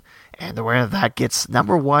Wilmington. And the winner of that gets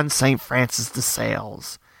number 1 St. Francis de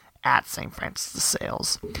Sales at St. Francis de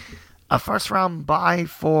Sales. A first-round bye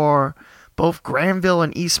for both Granville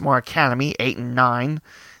and Eastmoor Academy, 8 and 9.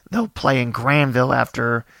 They'll play in Granville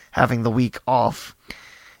after having the week off.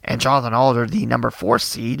 And Jonathan Alder, the number 4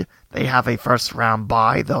 seed, they have a first-round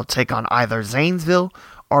bye. They'll take on either Zanesville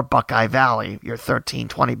or Buckeye Valley, your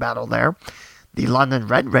 13-20 battle there. The London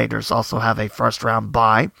Red Raiders also have a first-round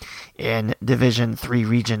bye in Division 3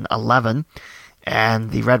 Region 11.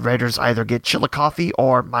 And the Red Raiders either get Chillicothe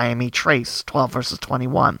or Miami Trace, 12 versus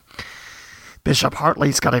 21. Bishop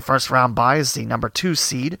Hartley's got a first-round bye as the number 2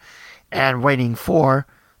 seed. And waiting for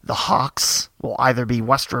the Hawks will either be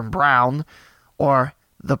Western Brown or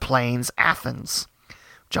the Plains Athens.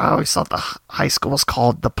 Which I always thought the high school was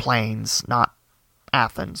called the Plains, not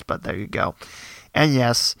Athens, but there you go. And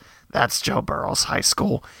yes, that's Joe Burrow's high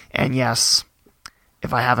school. And yes,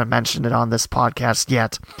 if I haven't mentioned it on this podcast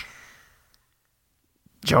yet,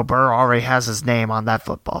 Joe Burrow already has his name on that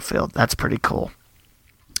football field. That's pretty cool.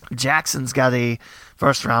 Jackson's got a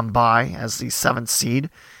first-round bye as the 7th seed.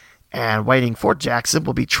 And waiting for Jackson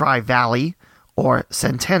will be Tri-Valley or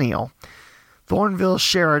Centennial. Thornville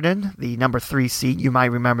Sheridan, the number 3 seed. You might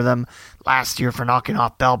remember them last year for knocking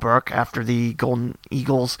off Bellbrook after the Golden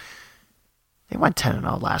Eagles. They went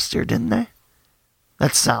 10-0 last year, didn't they?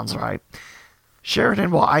 That sounds right.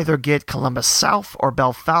 Sheridan will either get Columbus South or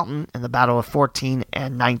Bell Fountain in the battle of 14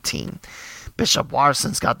 and 19. Bishop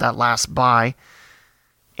Watterson's got that last bye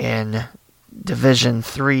in Division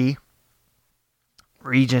 3,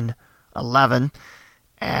 Region 11.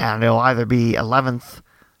 And it'll either be 11th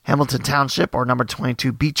Hamilton Township or number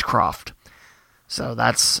 22 Beechcroft. So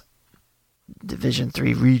that's Division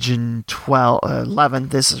 3, Region 11.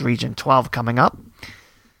 This is Region 12 coming up.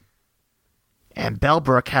 And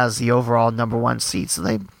Bellbrook has the overall number 1 seed, so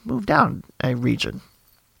they moved down a region.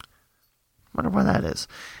 Wonder where that is.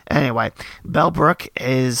 Anyway, Bellbrook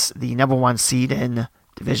is the number 1 seed in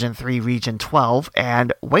Division 3, Region 12,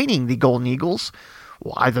 and waiting the Golden Eagles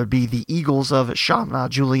will either be the Eagles of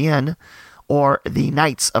Chaminade-Julienne or the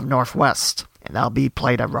Knights of Northwest, and that'll be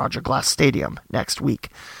played at Roger Glass Stadium next week.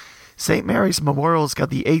 St. Mary's Memorial's got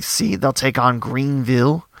the 8th seed. They'll take on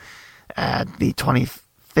Greenville at the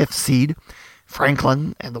 25th seed.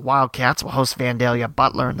 Franklin and the Wildcats will host Vandalia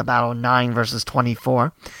Butler in the battle of 9 versus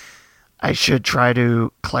 24. I should try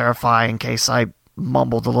to clarify in case I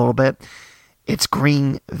mumbled a little bit. It's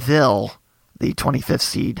Greenville, the 25th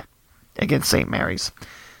seed, against St. Mary's.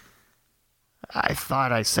 I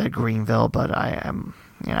thought I said Greenville, but I am,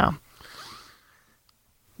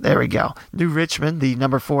 There we go. New Richmond, the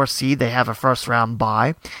number 4 seed, they have a first-round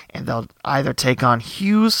bye, and they'll either take on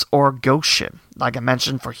Hughes or Goshen. Like I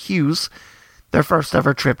mentioned, for Hughes, their first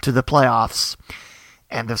ever trip to the playoffs.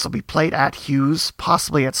 And this will be played at Hughes,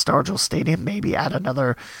 possibly at Stargell Stadium, maybe at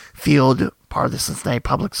another field, part of the Cincinnati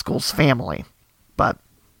Public Schools family. But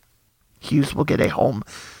Hughes will get a home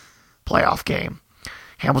playoff game.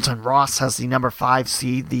 Hamilton Ross has the number 5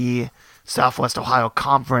 seed, the Southwest Ohio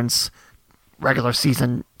Conference regular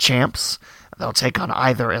season champs. They'll take on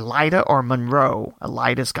either Elida or Monroe.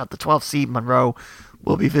 Elida's got the 12th seed. Monroe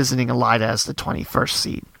will be visiting Elida as the 21st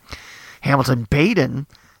seed. Hamilton Baden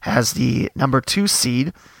has the number 2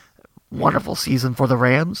 seed. Wonderful season for the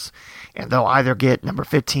Rams. And they'll either get number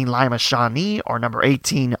 15 Lima Shawnee or number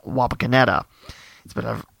 18 Wapakoneta. It's been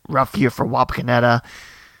a rough year for Wapakoneta.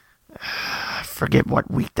 I forget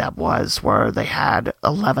what week that was, where they had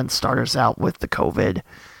 11 starters out with the COVID.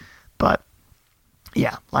 But,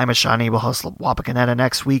 yeah, Lima Shawnee will host Wapakoneta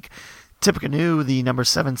next week. Tippecanoe, the number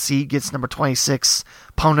 7 seed, gets number 26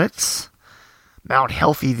 Ponitz. Mount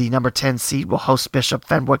Healthy, the number 10 seed, will host Bishop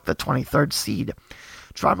Fenwick, the 23rd seed.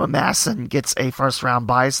 Drama Masson gets a first-round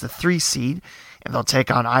bye as the 3 seed, and they'll take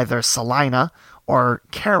on either Salina or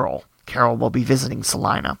Carroll. Carroll will be visiting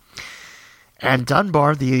Salina. And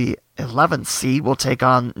Dunbar, the 11th seed, will take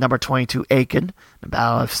on number 22 Aiken, the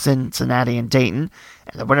battle of Cincinnati and Dayton.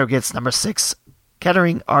 And the winner gets number 6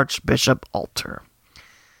 Kettering Archbishop Alter.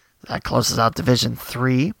 That closes out Division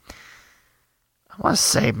 3. I want to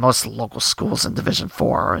say most local schools in Division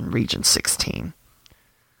 4 are in Region 16.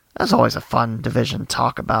 That's always a fun division to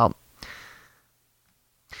talk about.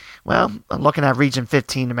 Well, I'm looking at Region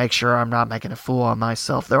 15 to make sure I'm not making a fool of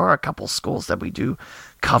myself. There are a couple schools that we do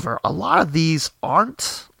cover. A lot of these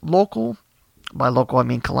aren't local. By local, I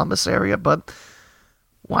mean Columbus area, but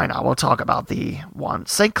why not? We'll talk about the one.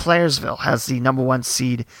 St. Clairsville has the number 1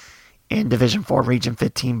 seed in Division 4, Region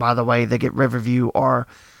 15, by the way. They get Riverview or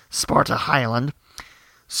Sparta Highland.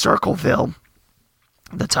 Circleville,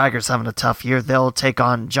 the Tigers having a tough year. They'll take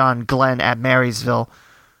on John Glenn at Marysville.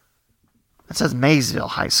 It says Maysville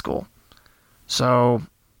High School. So,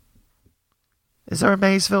 is there a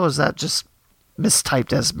Maysville? Or is that just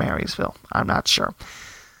mistyped as Marysville? I'm not sure.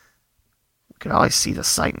 You can always see the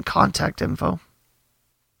site and contact info.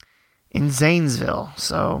 In Zanesville,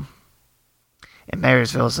 so... And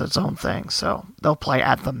Marysville is its own thing, so they'll play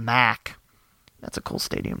at the MAC. That's a cool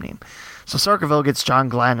stadium name. So Circleville gets John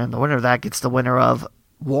Glenn, and the winner of that gets the winner of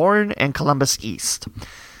Warren and Columbus East.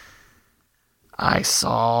 I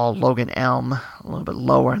saw Logan Elm a little bit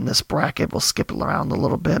lower in this bracket. We'll skip it around a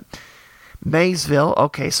little bit. Maysville.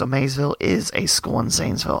 Okay, so Maysville is a school in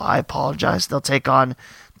Zanesville. I apologize. They'll take on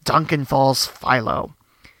Duncan Falls Philo.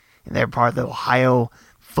 And they're part of the Ohio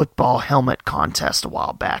football helmet contest a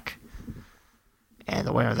while back. And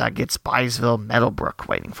the winner of that gets Byesville Meadowbrook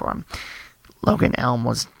waiting for him. Logan Elm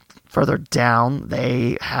was further down.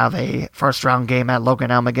 They have a first-round game at Logan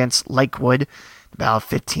Elm against Lakewood, about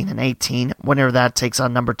 15 and 18. Winner of that takes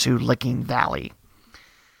on number 2, Licking Valley.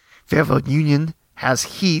 Fairfield Union has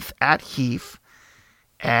Heath at Heath,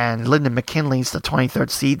 and Lyndon McKinley's the 23rd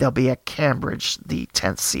seed. They'll be at Cambridge, the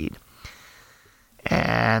 10th seed.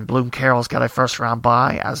 And Bloom Carroll's got a first-round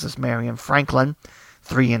bye, as is Marion Franklin,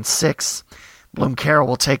 3 and 6. Bloom Carroll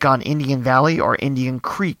will take on Indian Valley or Indian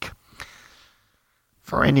Creek.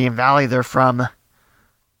 For Indian Valley, they're from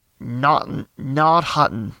Hutton.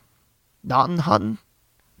 I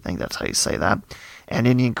think that's how you say that. And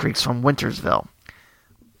Indian Creek's from Wintersville.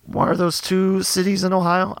 What are those 2 cities in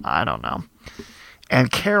Ohio? I don't know.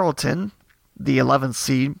 And Carrollton, the 11th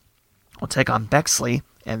seed, will take on Bexley.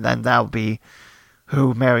 And then that'll be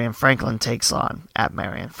who Marion Franklin takes on at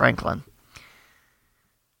Marion Franklin.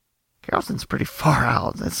 Carrollton's pretty far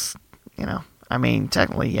out. It's,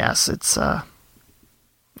 technically, yes, it's,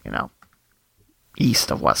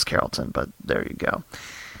 east of West Carrollton, but there you go.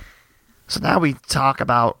 So now we talk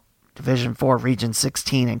about Division 4, Region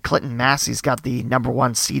 16, and Clinton Massey's got the number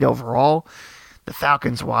 1 seed overall. The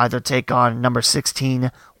Falcons will either take on number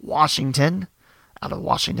 16, Washington, out of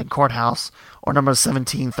Washington Courthouse, or number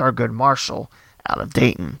 17, Thurgood Marshall, out of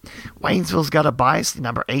Dayton. Waynesville's got a bias, the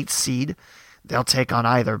number 8 seed. They'll take on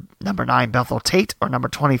either number 9, Bethel Tate, or number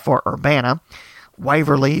 24, Urbana.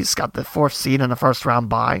 Waverly's got the 4th seed in the first-round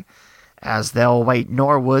bye, as they'll await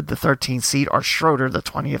Norwood, the 13th seed, or Schroeder, the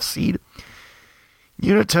 20th seed.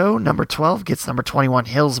 Unito, number 12, gets number 21,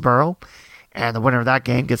 Hillsboro, and the winner of that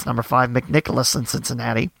game gets number 5, McNicholas in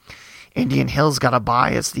Cincinnati. Indian Hills got a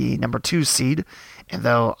bye as the number 2 seed, and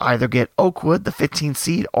they'll either get Oakwood, the 15th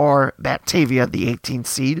seed, or Batavia, the 18th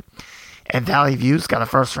seed. And Valley View's got a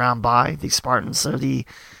first-round bye. The Spartans are the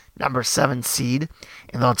number 7 seed,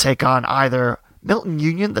 and they'll take on either Milton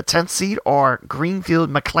Union, the 10th seed, or Greenfield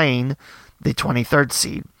McLean, the 23rd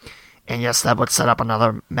seed. And yes, that would set up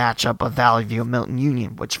another matchup of Valley View and Milton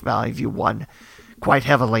Union, which Valley View won quite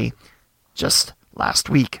heavily just last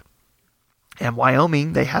week. And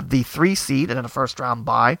Wyoming, they have the 3 seed and a first-round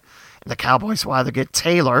bye. And the Cowboys will either get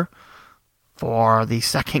Taylor for the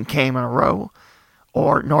second game in a row,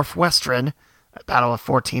 or Northwestern, a battle of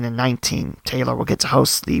 14 and 19. Taylor will get to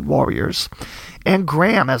host the Warriors. And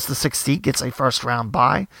Graham, as the 6th seed, gets a first-round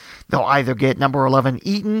bye. They'll either get number 11,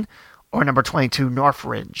 Eaton, or number 22,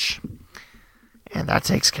 Northridge. And that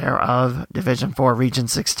takes care of Division 4, Region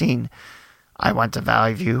 16. I went to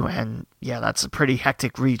Valley View, and yeah, that's a pretty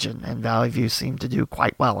hectic region, and Valley View seemed to do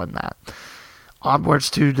quite well in that. Onwards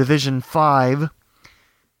to Division 5.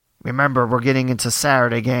 Remember, we're getting into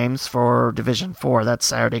Saturday games for Division 4. That's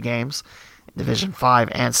Saturday games. Division 5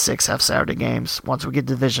 and 6 have Saturday games. Once we get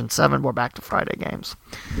to Division 7, we're back to Friday games.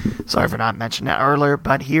 Sorry for not mentioning that earlier,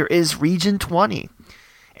 but here is Region 20.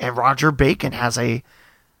 And Roger Bacon has a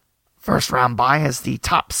first-round bye as the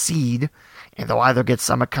top seed, and they'll either get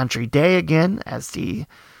Summit Country Day again as the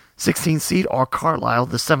 16th seed, or Carlisle,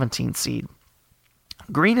 the 17th seed.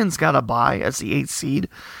 Greenland's got a bye as the 8th seed,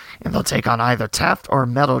 and they'll take on either Taft or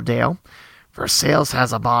Meadowdale. Versailles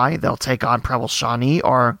has a bye. They'll take on Preble Shawnee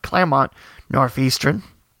or Claremont Northeastern.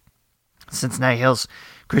 Cincinnati Hills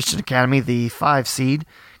Christian Academy, the 5 seed,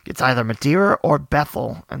 gets either Madeira or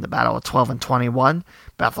Bethel in the battle of 12 and 21.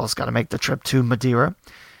 Bethel's got to make the trip to Madeira.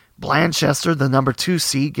 Blanchester, the number 2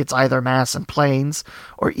 seed, gets either Mass and Plains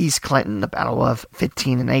or East Clinton, the battle of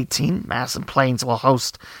 15 and 18. Mass and Plains will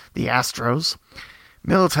host the Astros.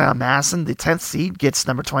 Middletown Masson, the 10th seed, gets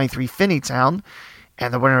number 23 Finneytown,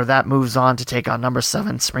 and the winner of that moves on to take on number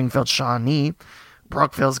 7 Springfield Shawnee.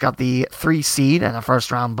 Brookville's got the 3 seed and a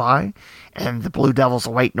first-round bye, and the Blue Devils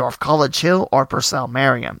await North College Hill or Purcell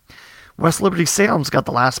Marion. West Liberty Salem's got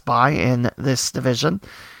the last bye in this division,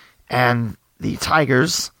 and the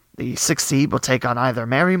Tigers, the 6th seed, will take on either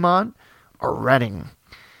Marymount or Reading.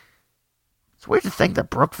 It's weird to think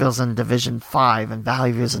that Brookville's in Division 5 and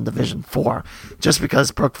Valley View's in Division 4. Just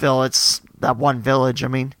because Brookville, it's that one village. I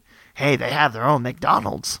mean, hey, they have their own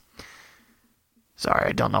McDonald's. Sorry,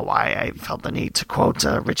 I don't know why I felt the need to quote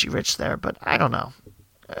Richie Rich there, but I don't know.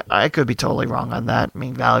 I could be totally wrong on that. I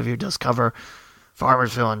mean, Valley View does cover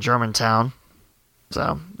Farmersville and Germantown,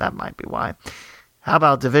 so that might be why. How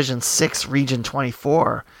about Division 6, Region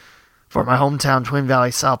 24? For my hometown Twin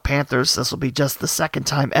Valley South Panthers, this will be just the second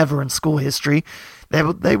time ever in school history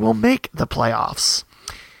they will make the playoffs.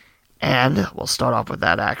 And we'll start off with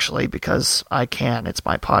that, actually, because I can. It's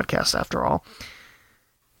my podcast, after all.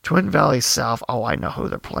 Twin Valley South. Oh, I know who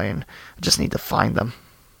they're playing. I just need to find them.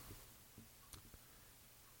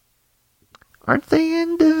 Aren't they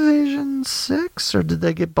in Division 6, or did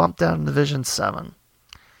they get bumped down to Division 7?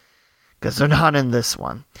 Because they're not in this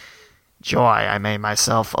one. Joy, I made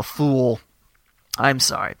myself a fool. I'm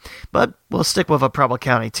sorry. But we'll stick with a Preble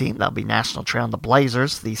County team. That'll be National Trail and the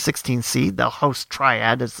Blazers, the 16th seed. They'll host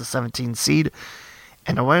Triad as the 17th seed.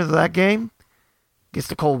 And the winner of that game gets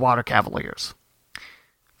the Coldwater Cavaliers.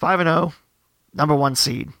 5-0, number 1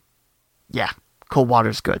 seed. Yeah,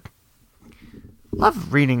 Coldwater's good.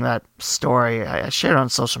 Love reading that story. I shared on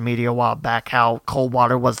social media a while back how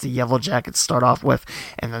Coldwater was the Yellow Jackets to start off with,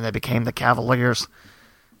 and then they became the Cavaliers.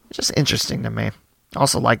 Just interesting to me.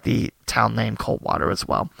 Also like the town name Coldwater as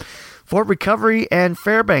well. Fort Recovery and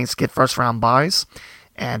Fairbanks get first round byes,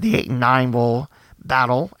 and the 8 and 9 will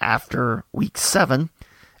battle after week 7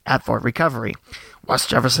 at Fort Recovery. West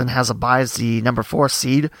Jefferson has a bye as the number 4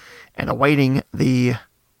 seed, and awaiting the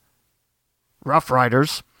Rough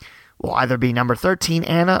Riders will either be number 13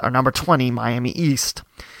 Anna or number 20 Miami East.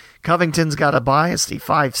 Covington's got a bye as the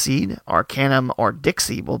 5 seed. Arcanum or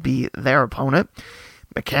Dixie will be their opponent.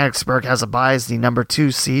 Mechanicsburg has a bye as the number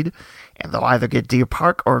 2 seed, and they'll either get Deer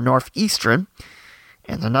Park or Northeastern.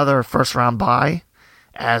 And another first-round bye,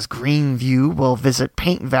 as Greenview will visit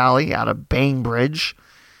Paint Valley out of Bainbridge.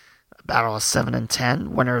 A battle of 7 and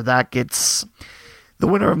 10. Winner of that gets the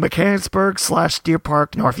winner of Mechanicsburg / Deer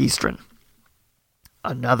Park Northeastern.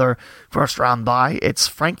 Another first-round bye, it's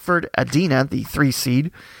Frankfurt Adena, the 3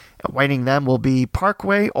 seed. Awaiting them will be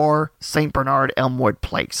Parkway or St. Bernard Elmwood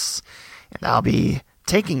Place. And that'll be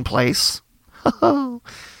taking place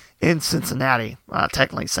in Cincinnati.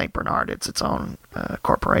 Technically St. Bernard, it's its own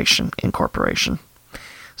incorporation.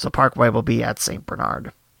 So Parkway will be at St.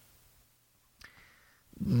 Bernard.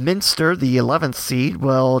 Minster, the 11th seed,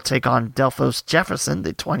 will take on Delphos Jefferson,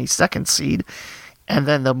 the 22nd seed, and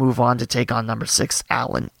then they'll move on to take on number 6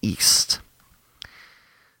 Allen East.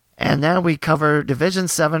 And now we cover Division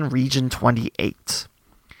 7, Region 28.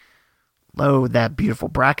 Load that beautiful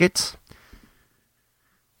bracket.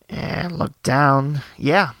 And look down.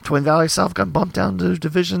 Yeah, Twin Valley South got bumped down to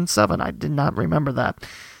Division 7. I did not remember that.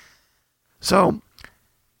 So,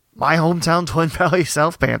 my hometown Twin Valley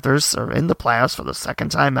South Panthers are in the playoffs for the second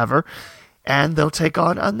time ever. And they'll take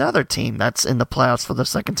on another team that's in the playoffs for the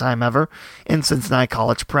second time ever in Cincinnati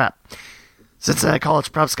College Prep. Cincinnati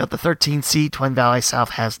College Prep's got the 13th seed. Twin Valley South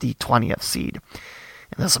has the 20th seed.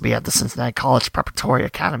 And this will be at the Cincinnati College Preparatory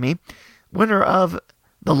Academy. Winner of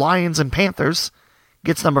the Lions and Panthers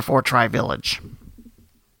gets number 4 Tri-Village.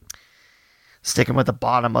 Sticking with the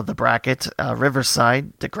bottom of the bracket,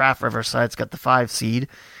 Riverside, DeGraff Riverside's got the 5 seed,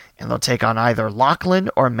 and they'll take on either Laughlin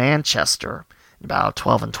or Manchester. About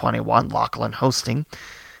 12 and 21, Laughlin hosting.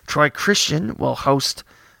 Troy Christian will host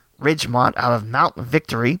Ridgemont out of Mount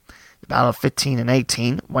Victory, about 15 and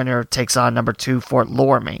 18. Winner takes on number 2 Fort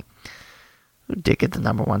Loramie. Who did get the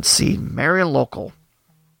number 1 seed? Marion Local.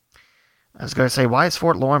 I was going to say, why is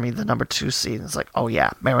Fort Loramie the number 2 seed? It's like, oh yeah,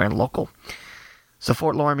 Marion Local. So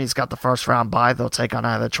Fort Loramie's got the first round bye. They'll take on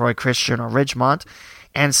either Troy Christian or Ridgemont.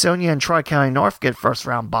 Ansonia and Troy County North get first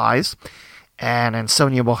round byes. And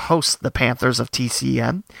Ansonia will host the Panthers of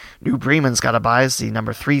TCM. New Bremen's got a bye as the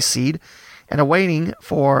number 3 seed. And awaiting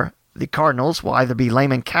for the Cardinals will either be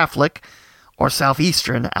Lehman Catholic or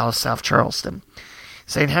Southeastern out of South Charleston.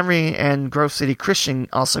 St. Henry and Grove City Christian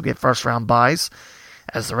also get first round byes,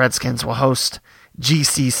 as the Redskins will host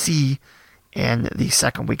GCC in the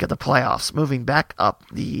second week of the playoffs. Moving back up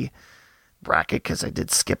the bracket, because I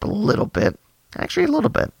did skip a little bit. Actually, a little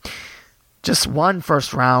bit. Just one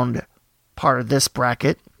first round part of this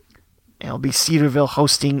bracket. It'll be Cedarville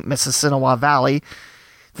hosting Mississinewa Valley.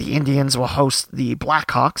 The Indians will host the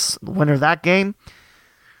Blackhawks. The winner of that game,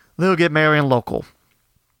 they'll get Marion Local.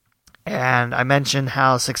 And I mentioned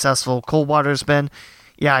how successful Coldwater's been.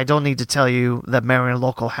 Yeah, I don't need to tell you that Marion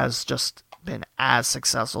Local has just been as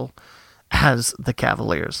successful as the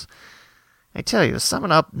Cavaliers. I tell you,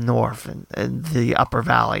 something up north in the Upper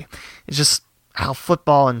Valley. It's just how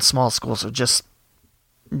football and small schools are just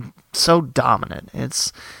so dominant.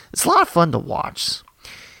 It's a lot of fun to watch.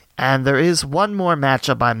 And there is one more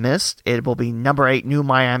matchup I missed. It will be number 8 New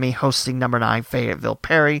Miami hosting number 9 Fayetteville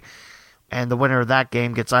Perry. And the winner of that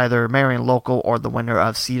game gets either Marion Local or the winner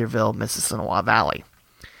of Cedarville, Mississinewa Valley.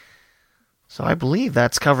 So I believe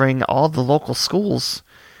that's covering all the local schools.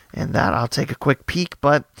 And that I'll take a quick peek.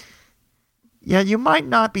 But yeah, you might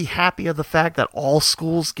not be happy of the fact that all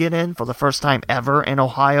schools get in for the first time ever in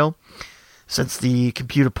Ohio, since the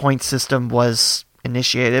computer point system was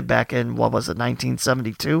initiated back in,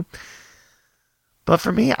 1972. But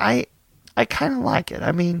for me, I kind of like it.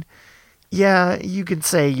 I mean, yeah, you can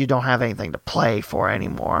say you don't have anything to play for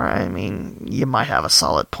anymore. I mean, you might have a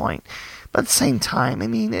solid point. But at the same time, I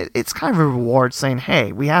mean, it's kind of a reward saying,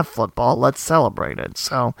 hey, we have football, let's celebrate it.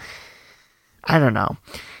 So, I don't know.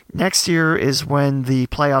 Next year is when the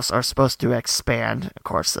playoffs are supposed to expand. Of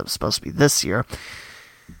course, it was supposed to be this year.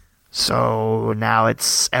 So now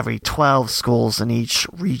it's every 12 schools in each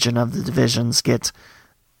region of the divisions get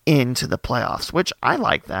into the playoffs, which I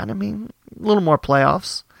like that. I mean, a little more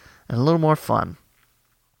playoffs and a little more fun.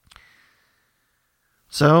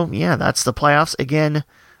 So, yeah, that's the playoffs. Again,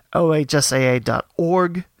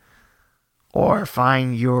 OHSAA.org, or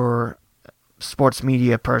find your sports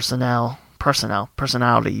media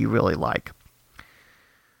personality you really like.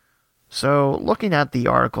 So, looking at the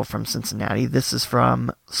article from Cincinnati, this is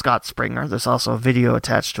from Scott Springer. There's also a video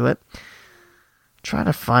attached to it. Trying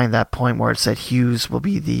to find that point where it said Hughes will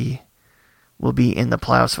be in the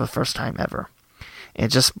playoffs for the first time ever.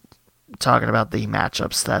 And just talking about the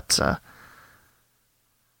matchups that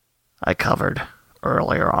I covered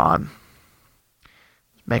earlier on.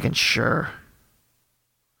 Making sure.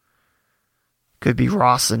 Could be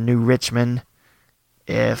Ross and New Richmond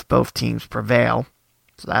if both teams prevail.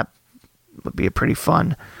 So that would be a pretty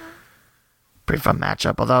fun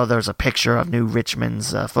matchup. Although there's a picture of New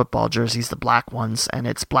Richmond's football jerseys, the black ones, and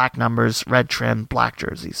it's black numbers, red trim, black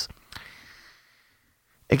jerseys.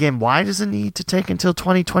 Again, why does it need to take until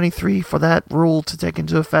 2023 for that rule to take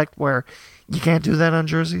into effect where you can't do that on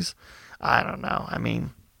jerseys? I don't know. I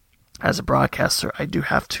mean, as a broadcaster, I do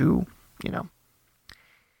have to,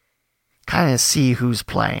 kind of see who's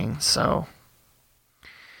playing. So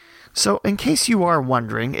in case you are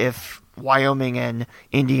wondering if Wyoming and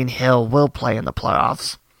Indian Hill will play in the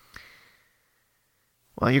playoffs,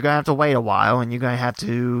 well, you're going to have to wait a while, and you're going to have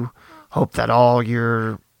to hope that all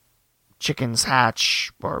your chickens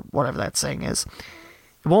hatch, or whatever that saying is.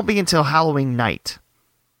 It won't be until Halloween night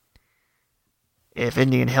if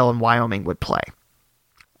Indian Hill and Wyoming would play.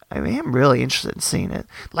 I mean, I'm really interested in seeing it.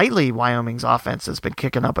 Lately, Wyoming's offense has been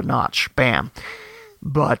kicking up a notch. Bam.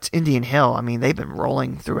 But Indian Hill, I mean, they've been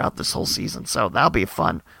rolling throughout this whole season, so that'll be a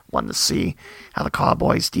fun one to see how the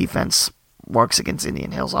Cowboys' defense works against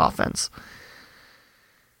Indian Hill's offense.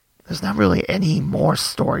 There's not really any more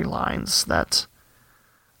storylines that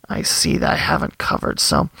I see that I haven't covered,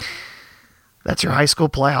 so that's your high school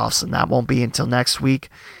playoffs, and that won't be until next week.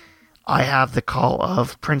 I have the call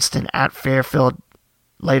of Princeton at Fairfield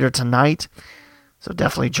later tonight, so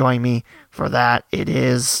definitely join me for that. It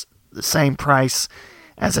is the same price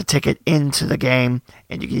as a ticket into the game,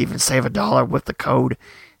 and you can even save $1 with the code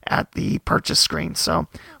at the purchase screen. So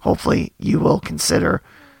hopefully you will consider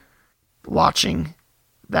watching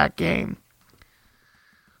that game.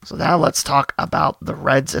 So now let's talk about the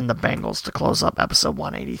Reds and the Bengals to close up episode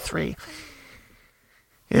 183.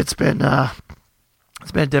 It's been a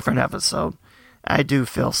different episode. I do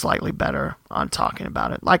feel slightly better on talking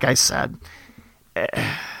about it. Like I said,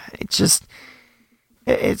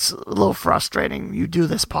 it's a little frustrating. You do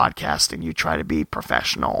this podcast and you try to be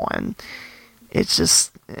professional, and it's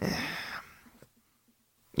just, it's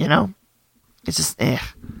just,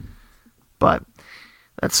 But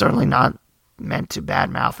that's certainly not meant to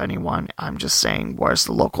badmouth anyone. I'm just saying, where's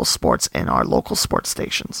the local sports in our local sports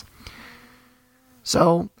stations?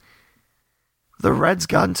 So, the Reds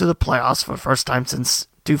got into the playoffs for the first time since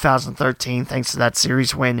 2013, thanks to that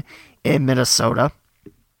series win in Minnesota.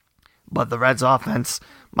 But the Reds' offense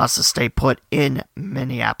must have stayed put in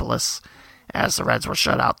Minneapolis, as the Reds were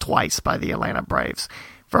shut out twice by the Atlanta Braves.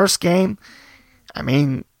 First game, I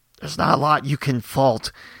mean, there's not a lot you can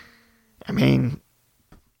fault. I mean,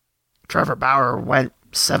 Trevor Bauer went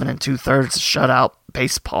 7 2/3 shutout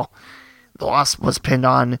baseball. The loss was pinned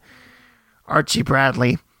on Archie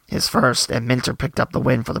Bradley, his first, and Minter picked up the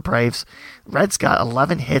win for the Braves. Reds got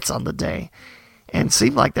 11 hits on the day, and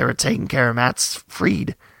seemed like they were taking care of Matt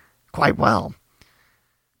Fried quite well.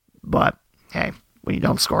 But, hey, when you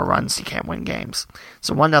don't score runs, you can't win games.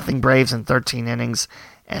 So 1-0 Braves in 13 innings,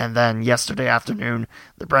 and then yesterday afternoon,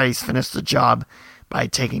 the Braves finished the job by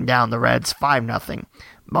taking down the Reds 5-0.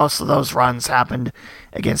 Most of those runs happened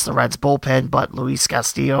against the Reds bullpen, but Luis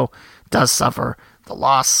Castillo does suffer the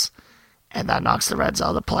loss, and that knocks the Reds out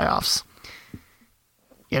of the playoffs.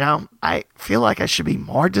 You know, I feel like I should be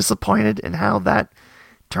more disappointed in how that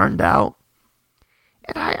turned out.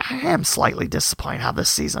 And I am slightly disappointed how this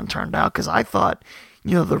season turned out, because I thought,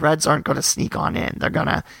 the Reds aren't going to sneak on in. They're going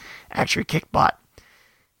to actually kick butt.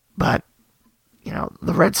 But,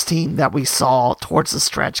 the Reds team that we saw towards the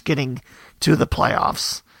stretch getting to the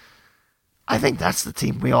playoffs, I think that's the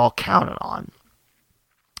team we all counted on.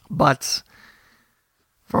 But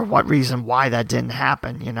for what reason, why that didn't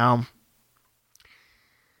happen,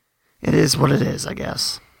 it is what it is, I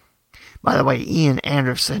guess. By the way, Ian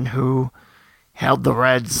Anderson, who held the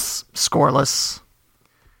Reds scoreless,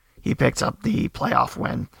 he picked up the playoff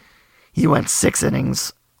win. He went 6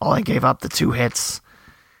 innings, only gave up the 2 hits,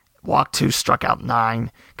 walked 2, struck out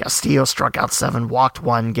 9. Castillo struck out 7, walked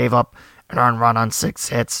 1, gave up an earned run on 6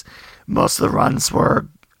 hits. Most of the runs were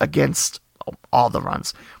against, all the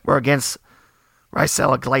runs were against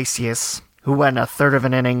Raisel Iglesias, who went a third of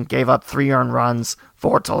an inning, gave up 3 earned runs,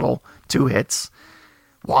 4 total, 2 hits,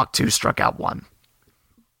 walked 2, struck out 1.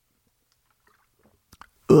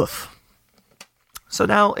 Oof. So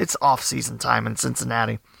now it's off-season time in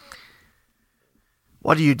Cincinnati.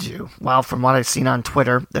 What do you do? Well, from what I've seen on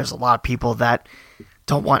Twitter, there's a lot of people that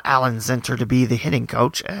don't want Alan Zinter to be the hitting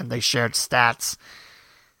coach, and they shared stats.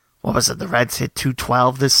 What was it? The Reds hit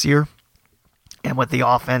 .212 this year. And with the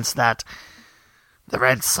offense that the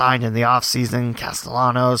Reds signed in the offseason,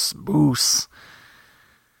 Castellanos, Moose,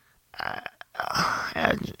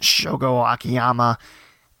 and Shogo Akiyama,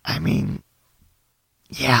 I mean,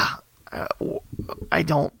 yeah, I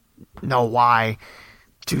don't know why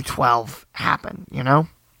 .212 happened, It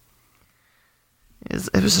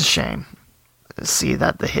was a shame to see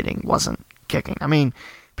that the hitting wasn't kicking. I mean,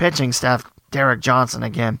 pitching staff, Derek Johnson,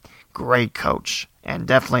 again, great coach, and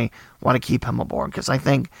definitely want to keep him aboard, because I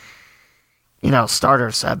think,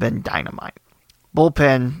 starters have been dynamite.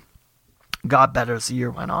 Bullpen got better as the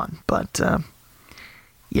year went on, but,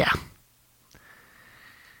 yeah.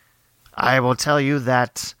 I will tell you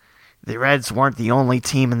that the Reds weren't the only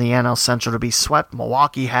team in the NL Central to be swept.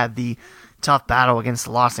 Milwaukee had the tough battle against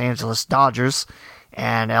the Los Angeles Dodgers,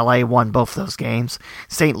 and LA won both those games.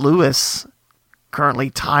 St. Louis currently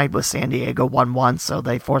tied with San Diego 1-1, so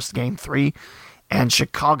they forced Game 3. And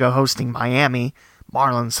Chicago hosting Miami.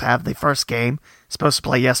 Marlins have the first game. Supposed to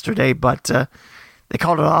play yesterday, but they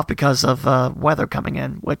called it off because of weather coming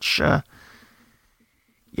in, which,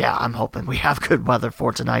 I'm hoping we have good weather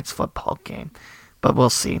for tonight's football game. But we'll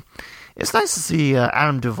see. It's nice to see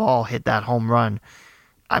Adam Duvall hit that home run.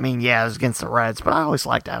 I mean, it was against the Reds, but I always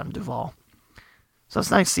liked Adam Duvall. So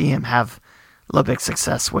it's nice to see him have a little bit of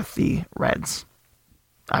success with the Braves,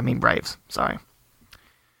 sorry.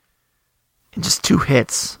 And just 2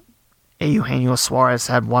 hits. Eugenio Suarez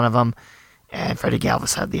had one of them, and Freddie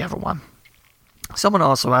Galvis had the other one. Someone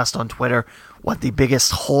also asked on Twitter what the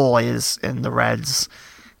biggest hole is in the Reds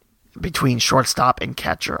between shortstop and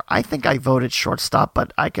catcher. I think I voted shortstop,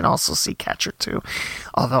 but I can also see catcher too.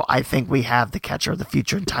 Although I think we have the catcher of the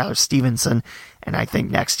future in Tyler Stevenson, and I think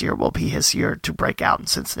next year will be his year to break out in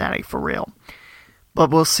Cincinnati for real.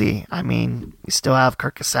 But we'll see. I mean, we still have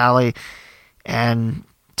Kirk Casale and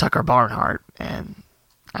Tucker Barnhart, and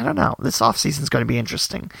I don't know. This offseason is going to be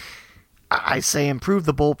interesting. I say improve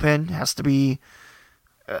the bullpen. Has to be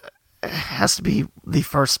the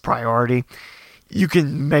first priority. You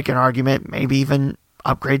can make an argument, maybe even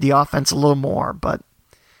upgrade the offense a little more, but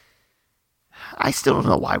I still don't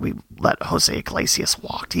know why we let Jose Iglesias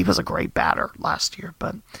walk. He was a great batter last year,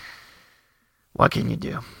 but what can you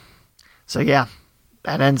do? So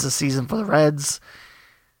that ends the season for the Reds,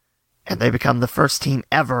 and they become the first team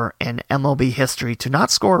ever in MLB history to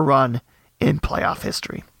not score a run in playoff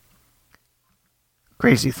history.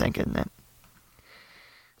 Crazy thinking, isn't it?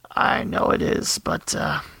 I know it is, but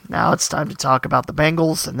now it's time to talk about the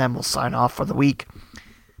Bengals, and then we'll sign off for the week.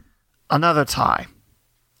 Another tie.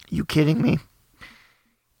 You kidding me?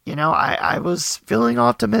 I was feeling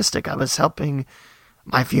optimistic. I was helping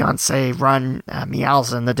my fiance run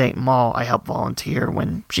Meowza in the Dayton Mall. I help volunteer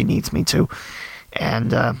when she needs me to.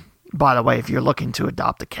 And by the way, if you're looking to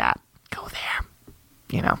adopt a cat, go there,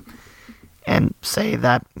 and say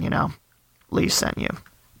that, Lee sent you.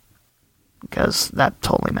 Because that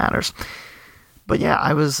totally matters. But yeah,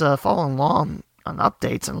 I was following along on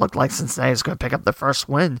updates and it looked like Cincinnati was going to pick up the first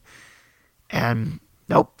win. And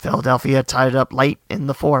nope, Philadelphia tied it up late in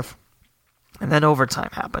the fourth. And then overtime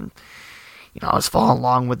happened. I was following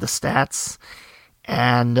along with the stats.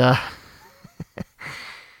 And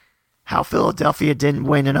how Philadelphia didn't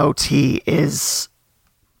win an OT is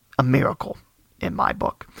a miracle in my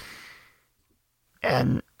book.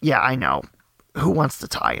 And yeah, I know. Who wants to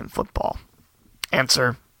tie in football?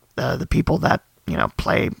 Answer, the people that,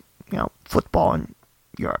 play, football in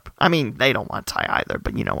Europe. I mean, they don't want to tie either,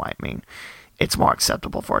 but you know what I mean. It's more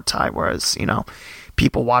acceptable for a tie, whereas,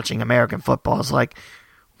 people watching American football is like,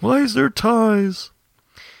 why is there ties?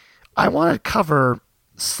 I want to cover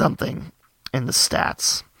something in the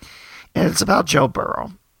stats, and it's about Joe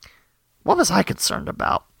Burrow. What was I concerned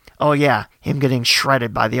about? Oh yeah, him getting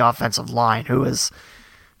shredded by the offensive line, who is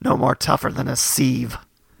no more tougher than a sieve.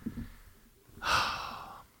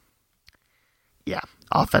 Yeah,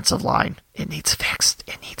 offensive line. It needs fixed.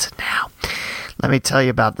 It needs it now. Let me tell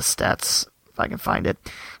you about the stats, if I can find it.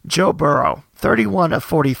 Joe Burrow, 31 of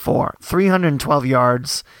 44, 312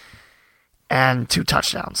 yards, and 2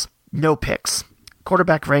 touchdowns. No picks.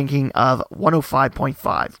 Quarterback ranking of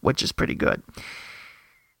 105.5, which is pretty good.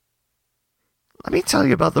 Let me tell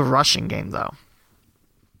you about the rushing game, though.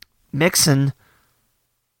 Mixon.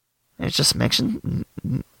 It's just Mixon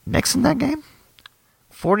that game?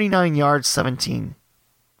 49 yards, 17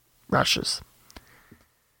 rushes.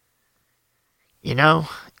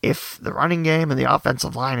 If the running game and the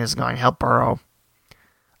offensive line is going to help Burrow,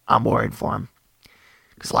 I'm worried for him.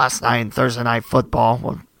 Because last night in Thursday Night Football,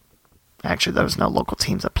 well, actually there was no local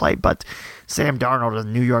teams that played, but Sam Darnold of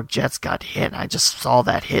the New York Jets got hit. I just saw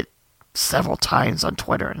that hit several times on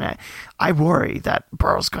Twitter, and I worry that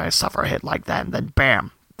Burrow's going to suffer a hit like that, and then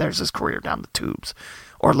bam, there's his career down the tubes.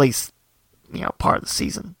 Or at least, part of the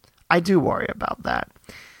season. I do worry about that.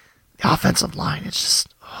 The offensive line, it's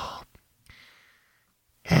just... Oh.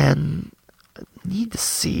 And I need to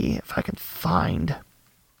see if I can find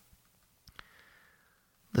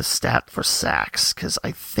the stat for sacks, because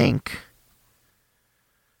I think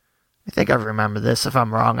I remember this. If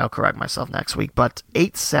I'm wrong, I'll correct myself next week. But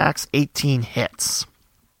 8 sacks, 18 hits.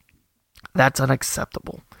 That's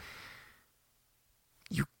unacceptable.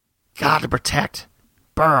 You got to protect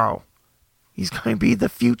Burrow. He's going to be the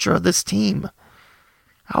future of this team.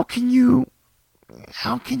 How can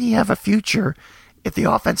he have a future if the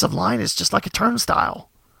offensive line is just like a turnstile?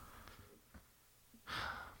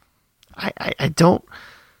 I don't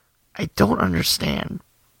understand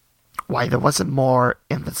why there wasn't more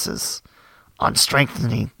emphasis on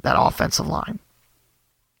strengthening that offensive line.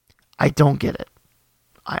 I don't get it.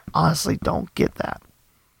 I honestly don't get that.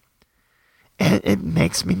 And it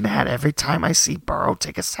makes me mad every time I see Burrow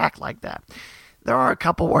take a sack like that. There are a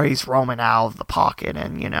couple where he's roaming out of the pocket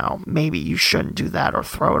and, maybe you shouldn't do that or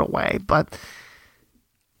throw it away. But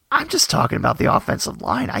I'm just talking about the offensive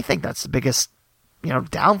line. I think that's the biggest,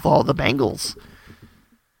 downfall of the Bengals.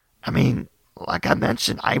 I mean, like I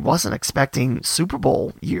mentioned, I wasn't expecting Super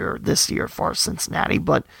Bowl this year for Cincinnati,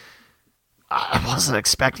 but I wasn't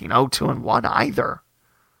expecting 0-2-1 either.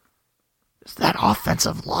 It's that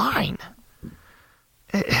offensive line.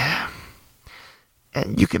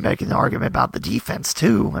 And you can make an argument about the defense,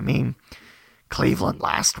 too. I mean, Cleveland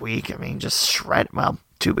last week, just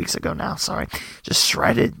 2 weeks ago now, sorry. Just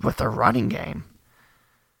shredded with their running game.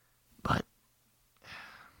 But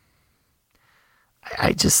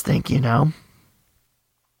I just think,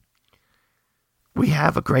 we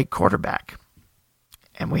have a great quarterback.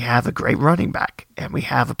 And we have a great running back. And we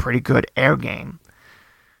have a pretty good air game.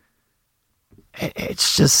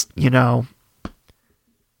 It's just,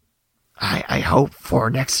 I hope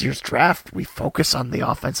for next year's draft we focus on the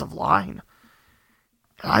offensive line.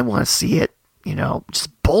 And I want to see it,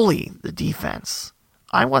 just bully the defense.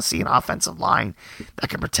 I want to see an offensive line that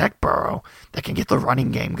can protect Burrow, that can get the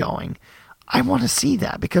running game going. I want to see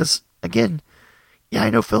that because, again, yeah, I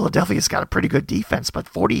know Philadelphia's got a pretty good defense, but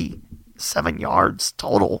 47 yards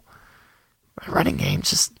total. Running game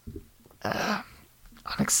just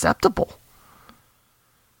unacceptable.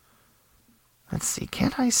 Let's see,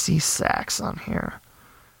 can I see sacks on here?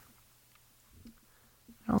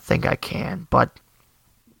 I don't think I can, but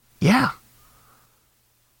yeah.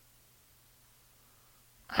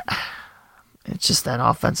 It's just that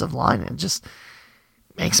offensive line, and just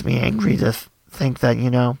makes me angry to think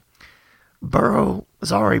that, Burrow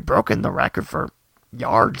has already broken the record for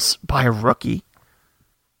yards by a rookie.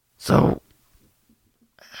 So,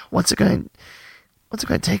 what's it going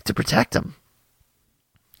to take to protect him?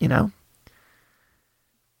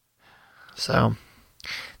 So,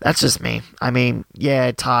 that's just me. I mean,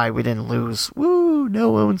 yeah, tie, we didn't lose. Woo,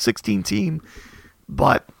 no 0-16 team.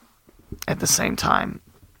 But at the same time,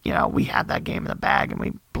 we had that game in the bag and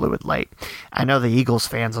we blew it late. I know the Eagles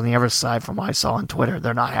fans on the other side, from what I saw on Twitter,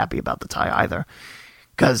 they're not happy about the tie either.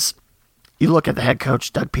 Because you look at the head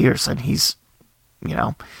coach, Doug Peterson, he's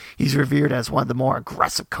revered as one of the more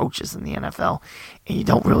aggressive coaches in the NFL. And you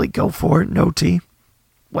don't really go for it in OT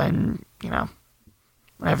when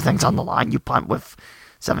everything's on the line. You punt with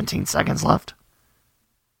 17 seconds left.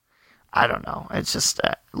 I don't know. It's just,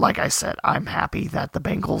 like I said, I'm happy that the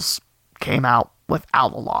Bengals came out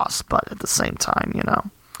without a loss, but at the same time,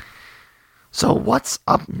 So what's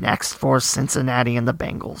up next for Cincinnati and the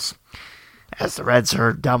Bengals? As the Reds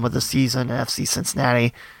are done with the season, FC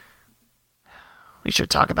Cincinnati, we should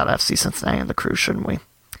talk about FC Cincinnati and the Crew, shouldn't we?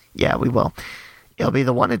 Yeah, we will. It'll be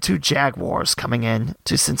the 1-2 Jaguars coming in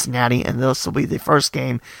to Cincinnati, and this will be the first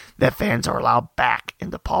game that fans are allowed back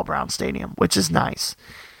into Paul Brown Stadium, which is nice.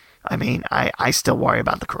 I mean, I still worry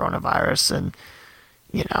about the coronavirus and,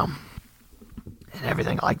 and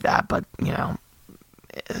everything like that, but,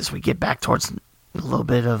 as we get back towards a little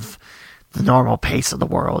bit of the normal pace of the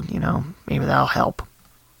world, maybe that'll help,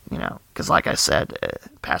 because like I said,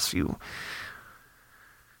 past few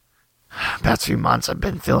months I've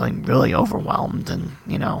been feeling really overwhelmed, and,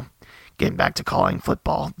 getting back to calling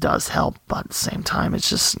football does help, but at the same time, it's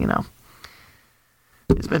just,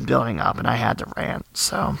 it's been building up, and I had to rant,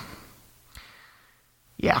 so,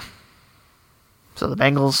 yeah. So the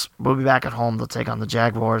Bengals will be back at home. They'll take on the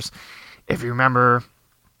Jaguars. If you remember,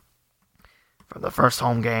 from the first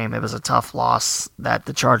home game, it was a tough loss that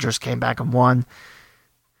the Chargers came back and won.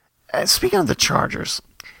 And speaking of the Chargers,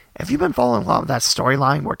 have you been following along with that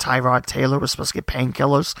storyline where Tyrod Taylor was supposed to get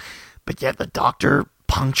painkillers, but yet the doctor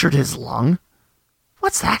punctured his lung?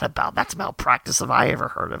 What's that about? That's malpractice if I ever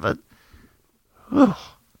heard of it.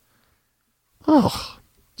 Ugh.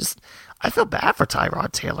 Just, I feel bad for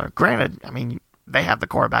Tyrod Taylor. Granted, I mean, they have the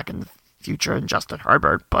quarterback in the future in Justin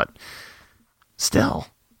Herbert, but still,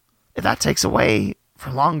 if that takes away for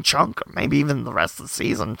a long chunk, or maybe even the rest of the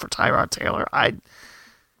season for Tyrod Taylor,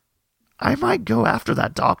 I might go after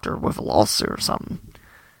that doctor with a lawsuit or something.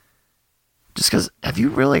 Just because, have you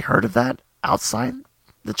really heard of that outside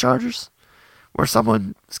the Chargers? Where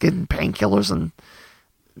someone's getting painkillers and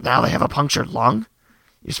now they have a punctured lung?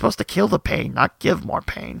 You're supposed to kill the pain, not give more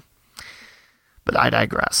pain. But I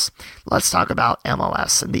digress. Let's talk about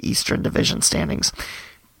MLS and the Eastern Division standings.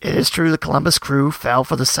 It is true the Columbus Crew fell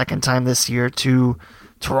for the second time this year to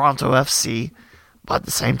Toronto FC, but at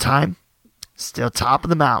the same time, still top of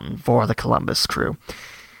the mountain for the Columbus Crew.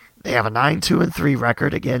 They have a 9-2-3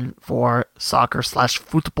 record, again, for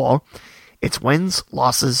soccer/football. It's wins,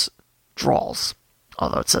 losses, draws.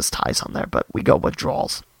 Although it says ties on there, but we go with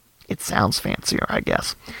draws. It sounds fancier, I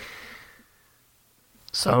guess.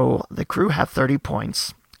 So the Crew have 30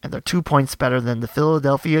 points, and they're 2 points better than the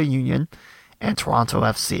Philadelphia Union and Toronto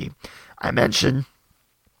FC. I mentioned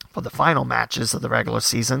for the final matches of the regular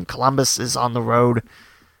season, Columbus is on the road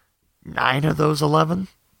 9 of those 11,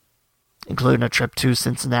 including a trip to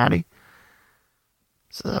Cincinnati.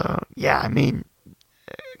 So, yeah, I mean,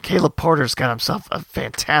 Caleb Porter's got himself a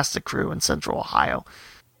fantastic crew in Central Ohio.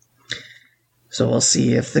 So we'll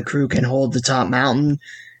see if the Crew can hold the top mountain.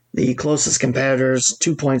 The closest competitors,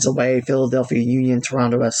 2 points away, Philadelphia Union,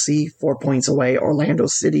 Toronto FC, 4 points away, Orlando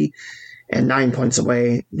City, and 9 points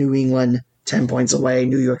away, New England, 10 points away,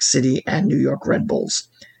 New York City, and New York Red Bulls.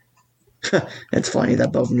 It's funny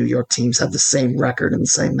that both New York teams have the same record and the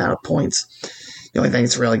same amount of points. The only thing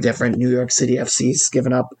that's really different, New York City FC's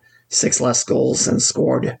given up 6 less goals and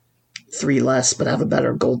scored 3 less, but have a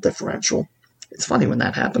better goal differential. It's funny when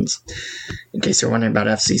that happens. In case you're wondering about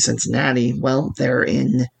FC Cincinnati, well, they're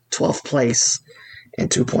in 12th place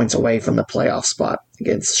and 2 points away from the playoff spot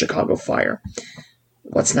against Chicago Fire.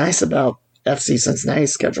 What's nice about FC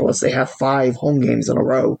Cincinnati's schedule is they have 5 home games in a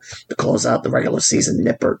row to close out the regular season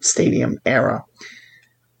Nippert Stadium era.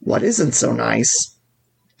 What isn't so nice,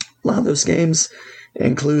 a lot of those games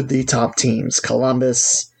include the top teams.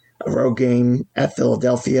 Columbus, a road game at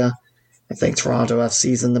Philadelphia. I think Toronto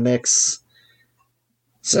FC's in the mix.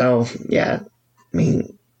 So, yeah, I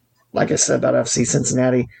mean, like I said about FC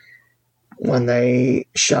Cincinnati, when they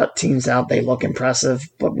shut teams out, they look impressive,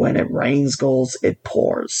 but when it rains goals, it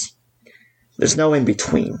pours. There's no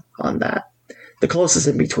in-between on that. The closest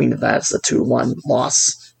in between of that is a 2-1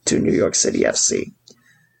 loss to New York City FC.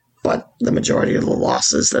 But the majority of the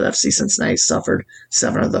losses that FC Cincinnati suffered,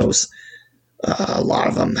 7 of those, a lot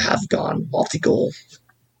of them have gone multi-goal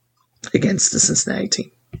against the Cincinnati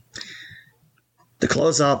team. To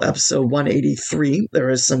close off episode 183, there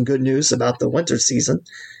is some good news about the winter season,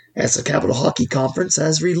 as the Capital Hockey Conference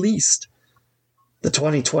has released the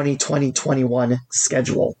 2020-2021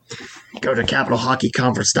 schedule. Go to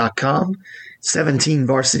capitalhockeyconference.com. 17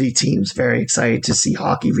 varsity teams, very excited to see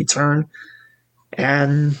hockey return.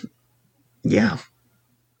 And yeah,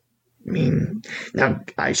 I mean, now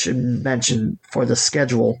I should mention for the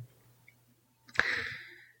schedule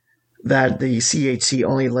that the CHC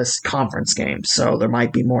only lists conference games, so there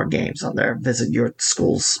might be more games on there. Visit your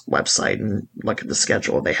school's website and look at the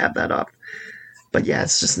schedule. They have that up. But yeah,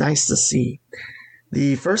 it's just nice to see.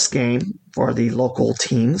 The first game for the local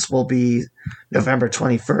teams will be November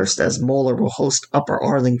 21st, as Moeller will host Upper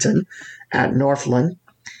Arlington at Northland,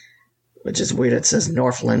 which is weird. It says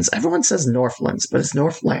Northlands. Everyone says Northlands, but it's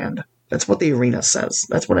Northland. That's what the arena says.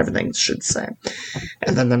 That's what everything should say.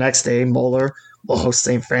 And then the next day, Moeller will host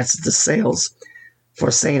St. Francis de Sales. For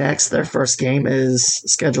St. X, their first game is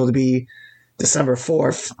scheduled to be December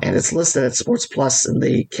 4th, and it's listed at Sports Plus in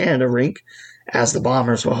the Canada rink, as the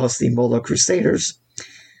Bombers will host the Moeller Crusaders,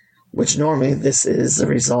 which normally this is a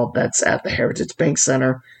result that's at the Heritage Bank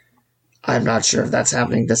Center. I'm not sure if that's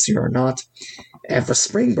happening this year or not. And for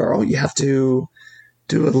Springboro, you have to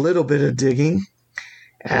do a little bit of digging,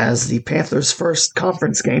 as the Panthers' first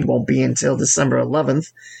conference game won't be until December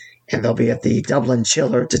 11th, and they'll be at the Dublin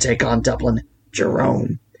Chiller to take on Dublin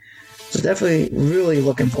Jerome. So definitely really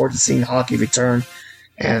looking forward to seeing hockey return,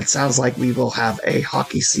 and it sounds like we will have a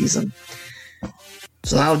hockey season.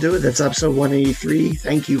 So that'll do it. That's episode 183.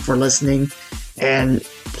 Thank you for listening, and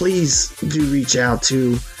please do reach out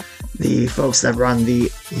to the folks that run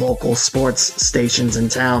the local sports stations in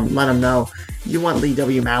town. Let them know you want Lee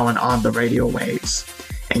W. Mowen on the radio waves,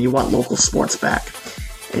 and you want local sports back.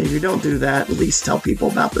 And if you don't do that, at least tell people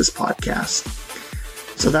about this podcast.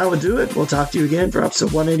 So that would do it. We'll talk to you again for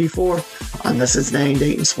episode 184 on the Cincinnati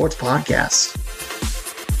Dayton Sports Podcast.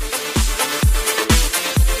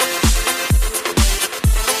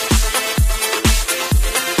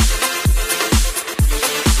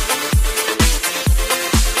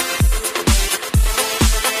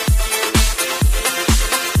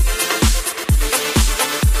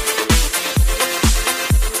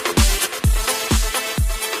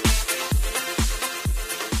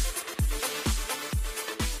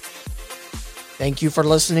 Thank you for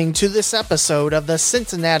listening to this episode of the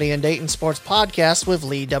Cincinnati and Dayton Sports Podcast with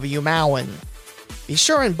Lee W. Mowen. Be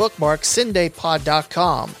sure and bookmark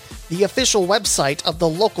CindayPod.com, the official website of the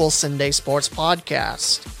local Cinday Sports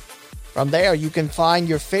Podcast. From there, you can find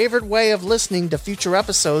your favorite way of listening to future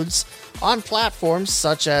episodes on platforms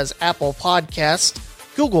such as Apple Podcast,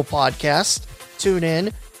 Google Podcast,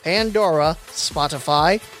 TuneIn, Pandora,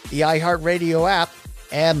 Spotify, the iHeartRadio app,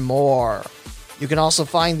 and more. You can also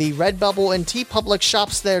find the Redbubble and TeePublic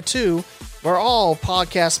shops there too, where all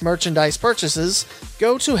podcast merchandise purchases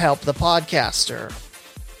go to help the podcaster.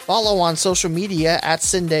 Follow on social media at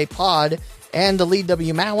CindayPod and the Lee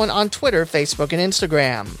W. Mowen on Twitter, Facebook, and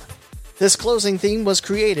Instagram. This closing theme was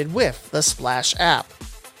created with the Splash app.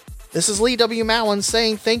 This is Lee W. Mowen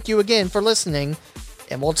saying thank you again for listening,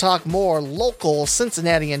 and we'll talk more local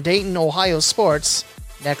Cincinnati and Dayton, Ohio sports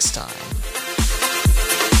next time.